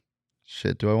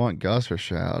shit. Do I want Gus or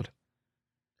Shad?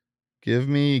 Give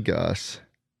me Gus.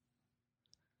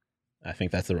 I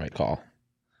think that's the right call.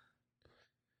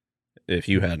 If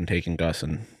you hadn't taken Gus,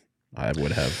 and I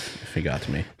would have if he got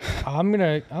to me. I'm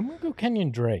gonna go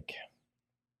Kenyon Drake.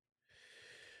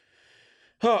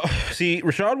 Oh, see,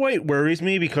 Rashad White worries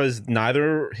me because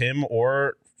neither him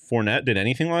or Fournette did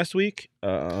anything last week.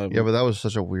 Yeah, but that was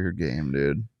such a weird game,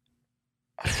 dude.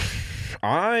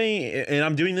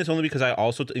 I'm doing this only because I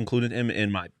also included him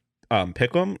in my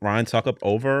pick'em. Ryan Suckup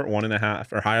over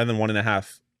 1.5 or higher than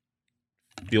 1.5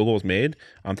 field goals made.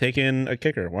 I'm taking a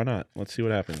kicker. Why not? Let's see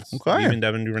what happens. Okay. Even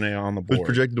Devin Duvernay on the Who's board.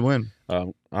 projected to win?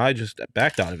 I just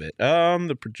backed out of it.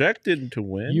 The projected to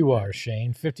win. You are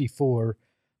Shane, 54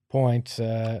 points.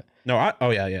 No, oh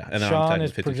yeah. And then I'm Sean taking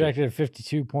is 52. projected at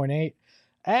 52.8,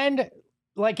 and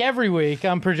like every week,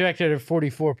 I'm projected at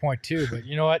 44.2. But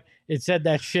you know what? It said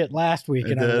that shit last week,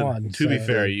 It and did. I won. To be so-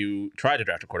 fair, you tried to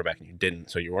draft a quarterback and you didn't,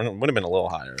 so you would have been a little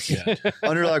higher. Yeah.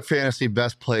 Underdog Fantasy,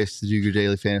 best place to do your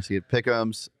daily fantasy at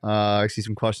Pick'ems. I see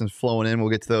some questions flowing in. We'll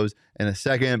get to those in a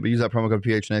second, but use that promo code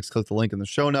PHNX. Click the link in the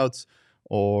show notes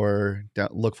or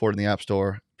look for it in the App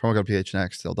Store. Promo code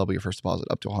PHNX. They'll double your first deposit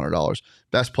up to $100.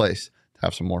 Best place to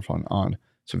have some more fun on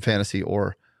some fantasy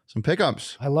or some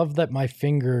Pick'ems. I love that my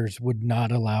fingers would not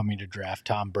allow me to draft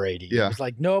Tom Brady. Yeah. It was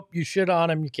like, nope, you shit on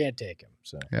him, you can't take him.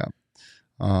 So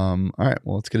All right,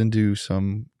 well, let's get into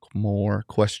some more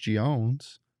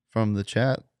questions from the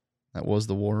chat. That was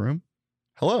the War Room.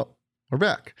 Hello, we're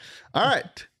back. All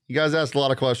right, you guys asked a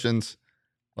lot of questions.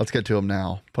 Let's get to them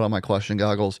now. Put on my question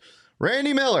goggles.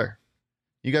 Randy Miller,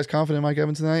 you guys confident in Mike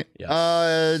Evans tonight?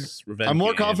 Yes. Revenge I'm more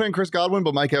game. confident in Chris Godwin,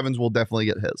 but Mike Evans will definitely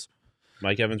get his.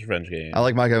 Mike Evans' revenge game I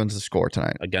like Mike Evans to score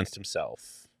tonight. against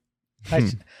himself.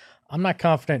 I'm not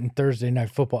confident in Thursday night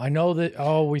football. I know that,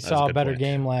 we That's a saw a good better point.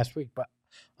 game last week, but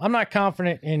I'm not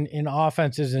confident in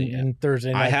offenses in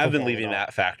Thursday night I have been football leaving at all.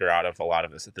 that factor out of a lot of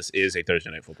this. That this is a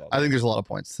Thursday night football. I think there's a lot of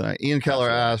points tonight. Ian Keller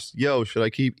Absolutely. asked, yo, should I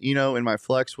keep Eno in my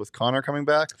flex with Connor coming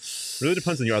back? really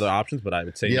depends on your other options, but I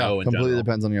would say Yeah, no in completely general.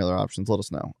 depends on your other options. Let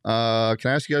us know.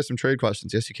 Can I ask you guys some trade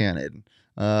questions? Yes, you can,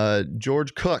 Aiden.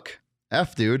 George Cook,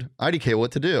 F dude, IDK,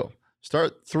 what to do?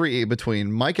 Start 3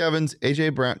 between Mike Evans,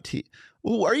 AJ Brown, T.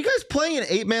 Ooh, are you guys playing in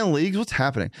 8-man leagues? What's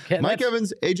happening? Okay, Mike that's-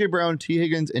 Evans, AJ Brown, T.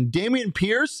 Higgins, and Damian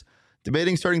Pierce.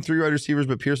 Debating starting 3 wide receivers,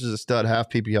 but Pierce is a stud, half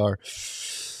PPR.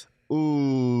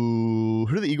 Ooh,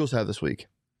 who do the Eagles have this week?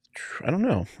 I don't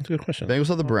know. That's a good question. Bengals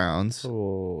have the Browns.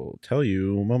 I'll tell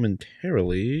you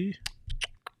momentarily.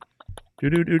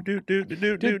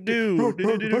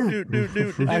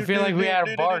 I feel like we had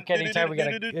a bark anytime we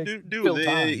gotta fill The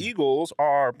time. Eagles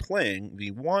are playing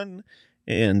the one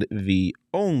and the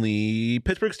only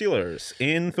Pittsburgh Steelers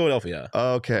in Philadelphia.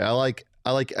 Okay, I like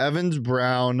Evans,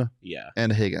 Brown, Yeah.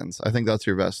 and Higgins. I think that's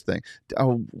your best thing.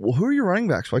 Oh, well, who are your running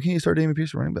backs? Why can't you start Damian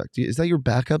Pierce at running back? Is that your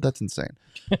backup? That's insane.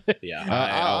 Yeah.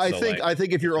 I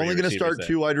think if you're three only going to receivers start there.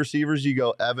 2 wide receivers, you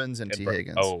go Evans and T.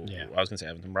 Higgins. Oh, Yeah. I was going to say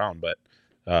Evans and Brown, but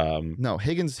No,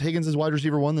 Higgins is wide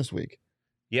receiver 1 this week.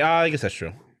 yeah, I guess that's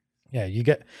true. Yeah,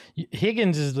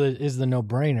 Higgins is the no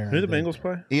brainer. Who do the Bengals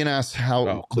play? Ian asks how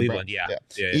Oh, Cleveland. Yeah.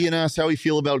 Yeah. Ian asks how we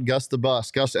feel about Gus the Bus.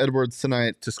 Gus Edwards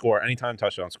tonight. To score anytime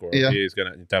touchdown score. Yeah. He's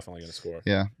definitely gonna score.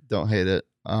 Yeah, don't hate it.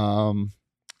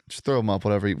 Just throw him up,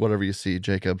 whatever you see,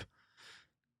 Jacob.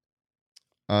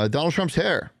 Donald Trump's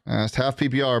hair asked half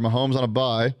PPR. Mahomes on a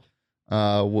bye.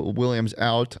 Williams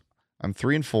out. I'm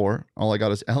 3-4. All I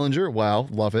got is Ellinger. Wow,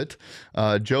 love it.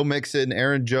 Joe Mixon,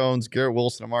 Aaron Jones, Garrett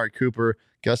Wilson, Amari Cooper,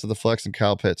 Gus of the Flex, and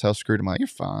Kyle Pitts. How screwed am I? You're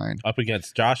fine. Up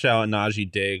against Josh Allen,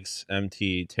 Najee Diggs,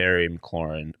 MT, Terry,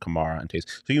 McLaurin, Kamara, and Taze.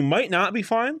 So you might not be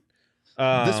fine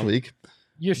This week,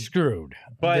 You're screwed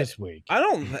But this week. I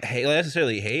don't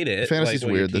necessarily hate it. fantasy's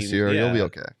like, what your weird this team- year. yeah. You'll be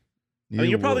okay. I mean,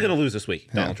 you're probably will- going to lose this week,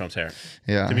 Yeah. Donald Trump's hair.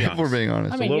 Yeah, to be if we're honest. being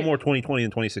honest. I It's mean, a little yeah. more 2020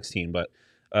 than 2016, but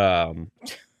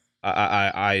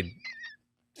I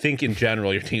think in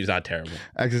general your team's not terrible.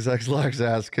 XXX Lex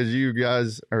asks, could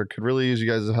really use you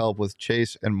guys' help with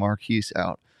Chase and Marquise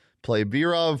out? Play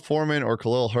B-Rob, Foreman, or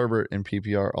Khalil Herbert in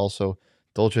PPR. Also,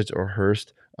 Dolchich or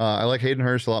Hurst. I like Hayden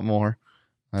Hurst a lot more.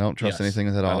 I don't trust Yes. anything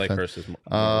with that I like offense. versus.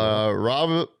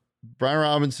 Brian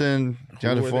Robinson, Who are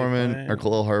Deontay they Foreman, playing? or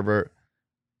Khalil Herbert.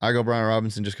 I go Brian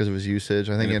Robinson just because of his usage.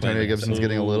 I think they're Antonio playing Gibson's against-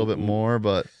 getting a little bit more,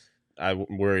 but I'm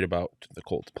worried about the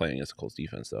Colts playing against the Colts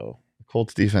defense, though.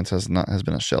 Colts defense has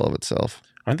been a shell of itself.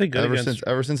 Aren't they good Ever against?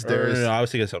 since or, Darius no, I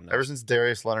was thinking something. ever Else. since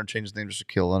Darius Leonard changed his name to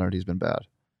Shaquille Leonard, he's been bad.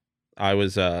 I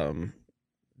was the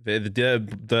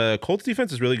Colts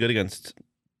defense is really good against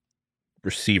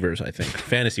receivers. I think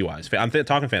fantasy wise. I'm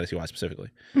talking fantasy wise specifically.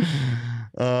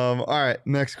 All right,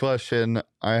 next question.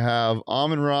 I have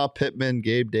Amon Ra, Pittman,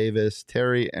 Gabe Davis,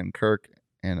 Terry, and Kirk,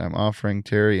 and I'm offering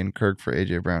Terry and Kirk for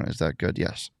AJ Brown. Is that good?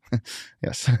 Yes.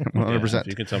 Yes, 100%. Yeah, if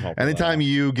you can somehow pull that Anytime off.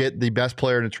 you get the best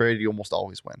player in a trade, you almost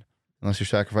always win. Unless you're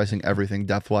sacrificing everything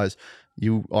depth-wise,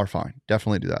 you are fine.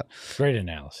 Definitely do that. Great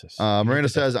analysis. Miranda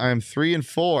says, I am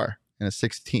 3-4 in a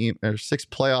 6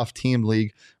 playoff team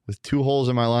league with 2 holes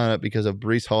in my lineup because of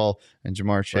Brees Hall and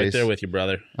Jamar Chase. Right there with you,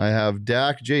 brother. I have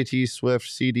Dak, JT, Swift,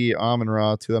 CD, Amon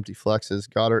Ra, 2 empty flexes,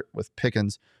 Goddard with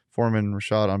Pickens, Foreman,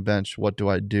 Rashad on bench. What do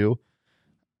I do?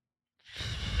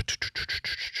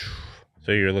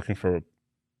 So you're looking for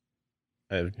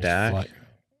a Dak?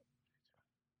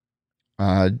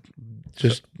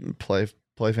 Just play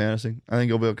fantasy. I think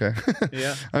you'll be okay.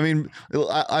 Yeah. I mean,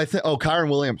 I think. Oh, Kyron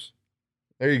Williams.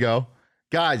 There you go,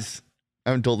 guys. I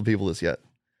haven't told the people this yet.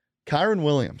 Kyron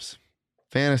Williams,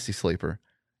 fantasy sleeper,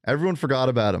 Everyone forgot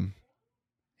about him.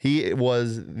 He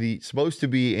was supposed to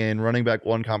be in running back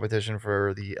 1 competition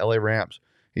for the LA Rams.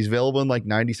 He's available in like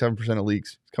 97% of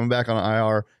leagues. He's coming back on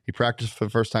IR. He practiced for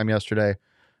the first time yesterday.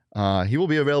 He will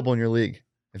be available in your league.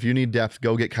 If you need depth,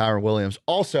 go get Kyron Williams.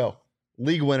 Also,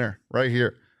 league winner right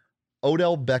here,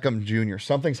 Odell Beckham Jr.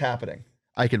 Something's happening.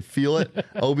 I can feel it.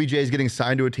 OBJ is getting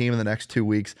signed to a team in the next 2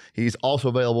 weeks. He's also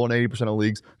available in 80% of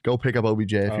leagues. Go pick up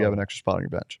OBJ if you have an extra spot on your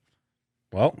bench.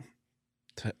 Well,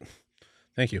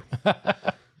 thank you.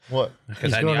 What?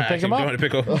 He's going to pick him up? Going to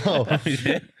pick up.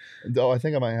 Oh, I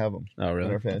think I might have him. Oh, really?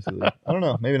 In our fantasy league. I don't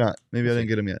know. Maybe not. Maybe I didn't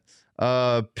get him yet.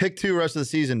 Pick 2 rest of the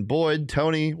season. Boyd,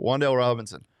 Tony, Wan'Dale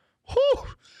Robinson. Whew.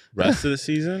 Rest of the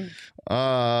season?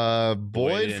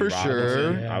 Boyd for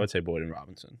sure. Yeah. I would say Boyd and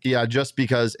Robinson. Yeah, just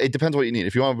because it depends what you need.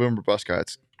 If you want a boomer bust guy,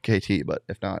 it's KT, but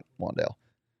if not, Wan'Dale.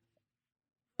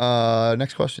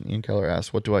 Next question. Ian Keller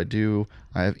asks, what do I do?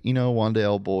 I have Eno,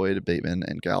 Wan'Dale, Boyd, Bateman,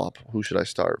 and Gallup. Who should I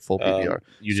start? Full PPR.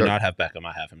 You do not have Beckham.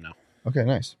 I have him now. Okay,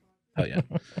 nice. Oh, yeah.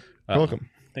 You're welcome.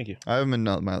 Thank you. I have him in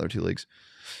my other 2 leagues.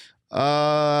 What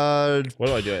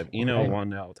do I do? I have Eno,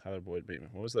 Wan'Dale, Tyler Boyd, Bateman.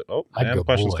 What was that? Oh, I'd my go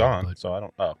question's Boyd, gone, but- so I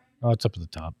don't. Oh, Oh, it's up at the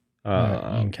top.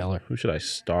 Ian Keller. who should I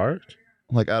start?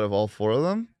 Like out of all 4 of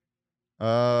them?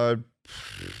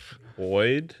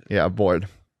 Boyd. Yeah, Boyd.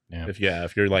 Yeah. If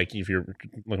you're looking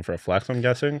for a flex, I'm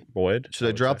guessing Boyd. Should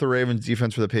I drop the Ravens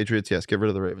defense for the Patriots? Yes, get rid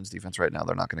of the Ravens defense right now.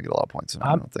 They're not going to get a lot of points.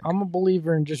 I don't think. I'm a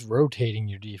believer in just rotating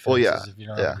your defenses Well, yeah, if you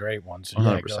don't yeah. have great ones. So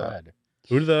yeah, go 100%. ahead.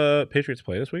 Who do the Patriots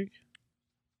play this week?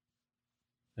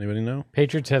 Anybody know?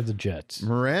 Patriots have the Jets.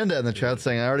 Miranda in the chat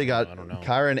saying, I already got I don't know.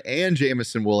 Kyron and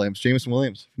Jameson Williams. Jameson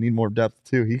Williams, if you need more depth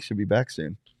too, he should be back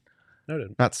soon.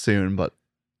 Noted. Not soon, but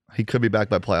he could be back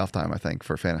by playoff time, I think,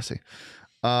 for fantasy.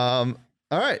 All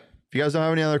right. If you guys don't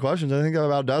have any other questions, I think that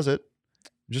about does it.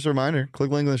 Just a reminder, click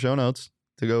link in the show notes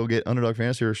to go get Underdog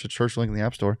Fantasy or search link in the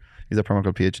App Store. Use that promo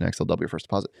code PHNX. They'll double your first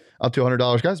deposit. Up to $100.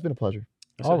 Guys, it's been a pleasure.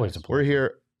 Always a We're pleasure.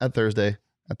 here at Thursday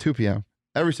at 2 p.m.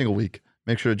 every single week.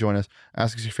 Make sure to join us.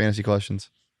 Ask us your fantasy questions.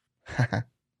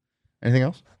 Anything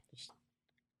else?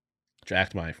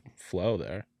 Jacked my flow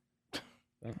there.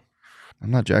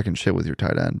 I'm not jacking shit with your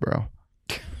tight end, bro.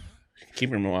 Keep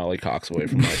your Molly Cox away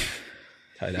from my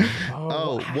tight end.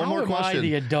 Oh, one how more am I question.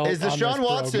 the adult Is on Deshaun this Watson-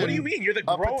 program? What do you mean? You're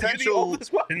the A grown, potential you're the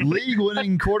oldest one.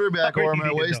 League-winning quarterback, or am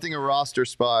I wasting a roster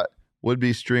spot? Would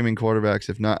be streaming quarterbacks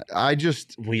if not. I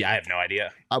just I have no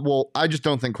idea. I just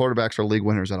don't think quarterbacks are league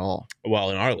winners at all.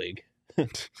 Well, in our league, You're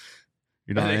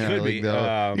not They in our could league, be.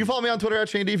 though. You can follow me on Twitter at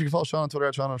Shane D. If you can follow Sean on Twitter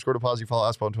at Sean_deposit. You can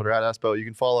follow Aspo on Twitter at Aspo. You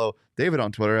can follow David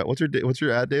on Twitter at what's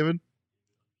your ad, David?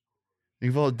 You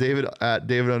can follow David at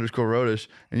David_Rodish,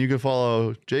 and you can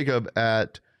follow Jacob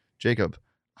at Jacob.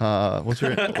 What's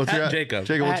your at? Jacob.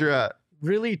 Jacob, what's your at?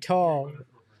 Really tall.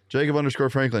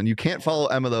 Jacob_Franklin. You can't follow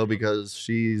Emma though because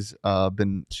she's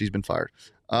been fired.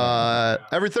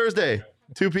 Every Thursday,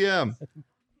 2 p.m.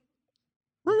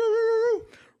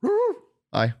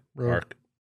 Bye. Mark.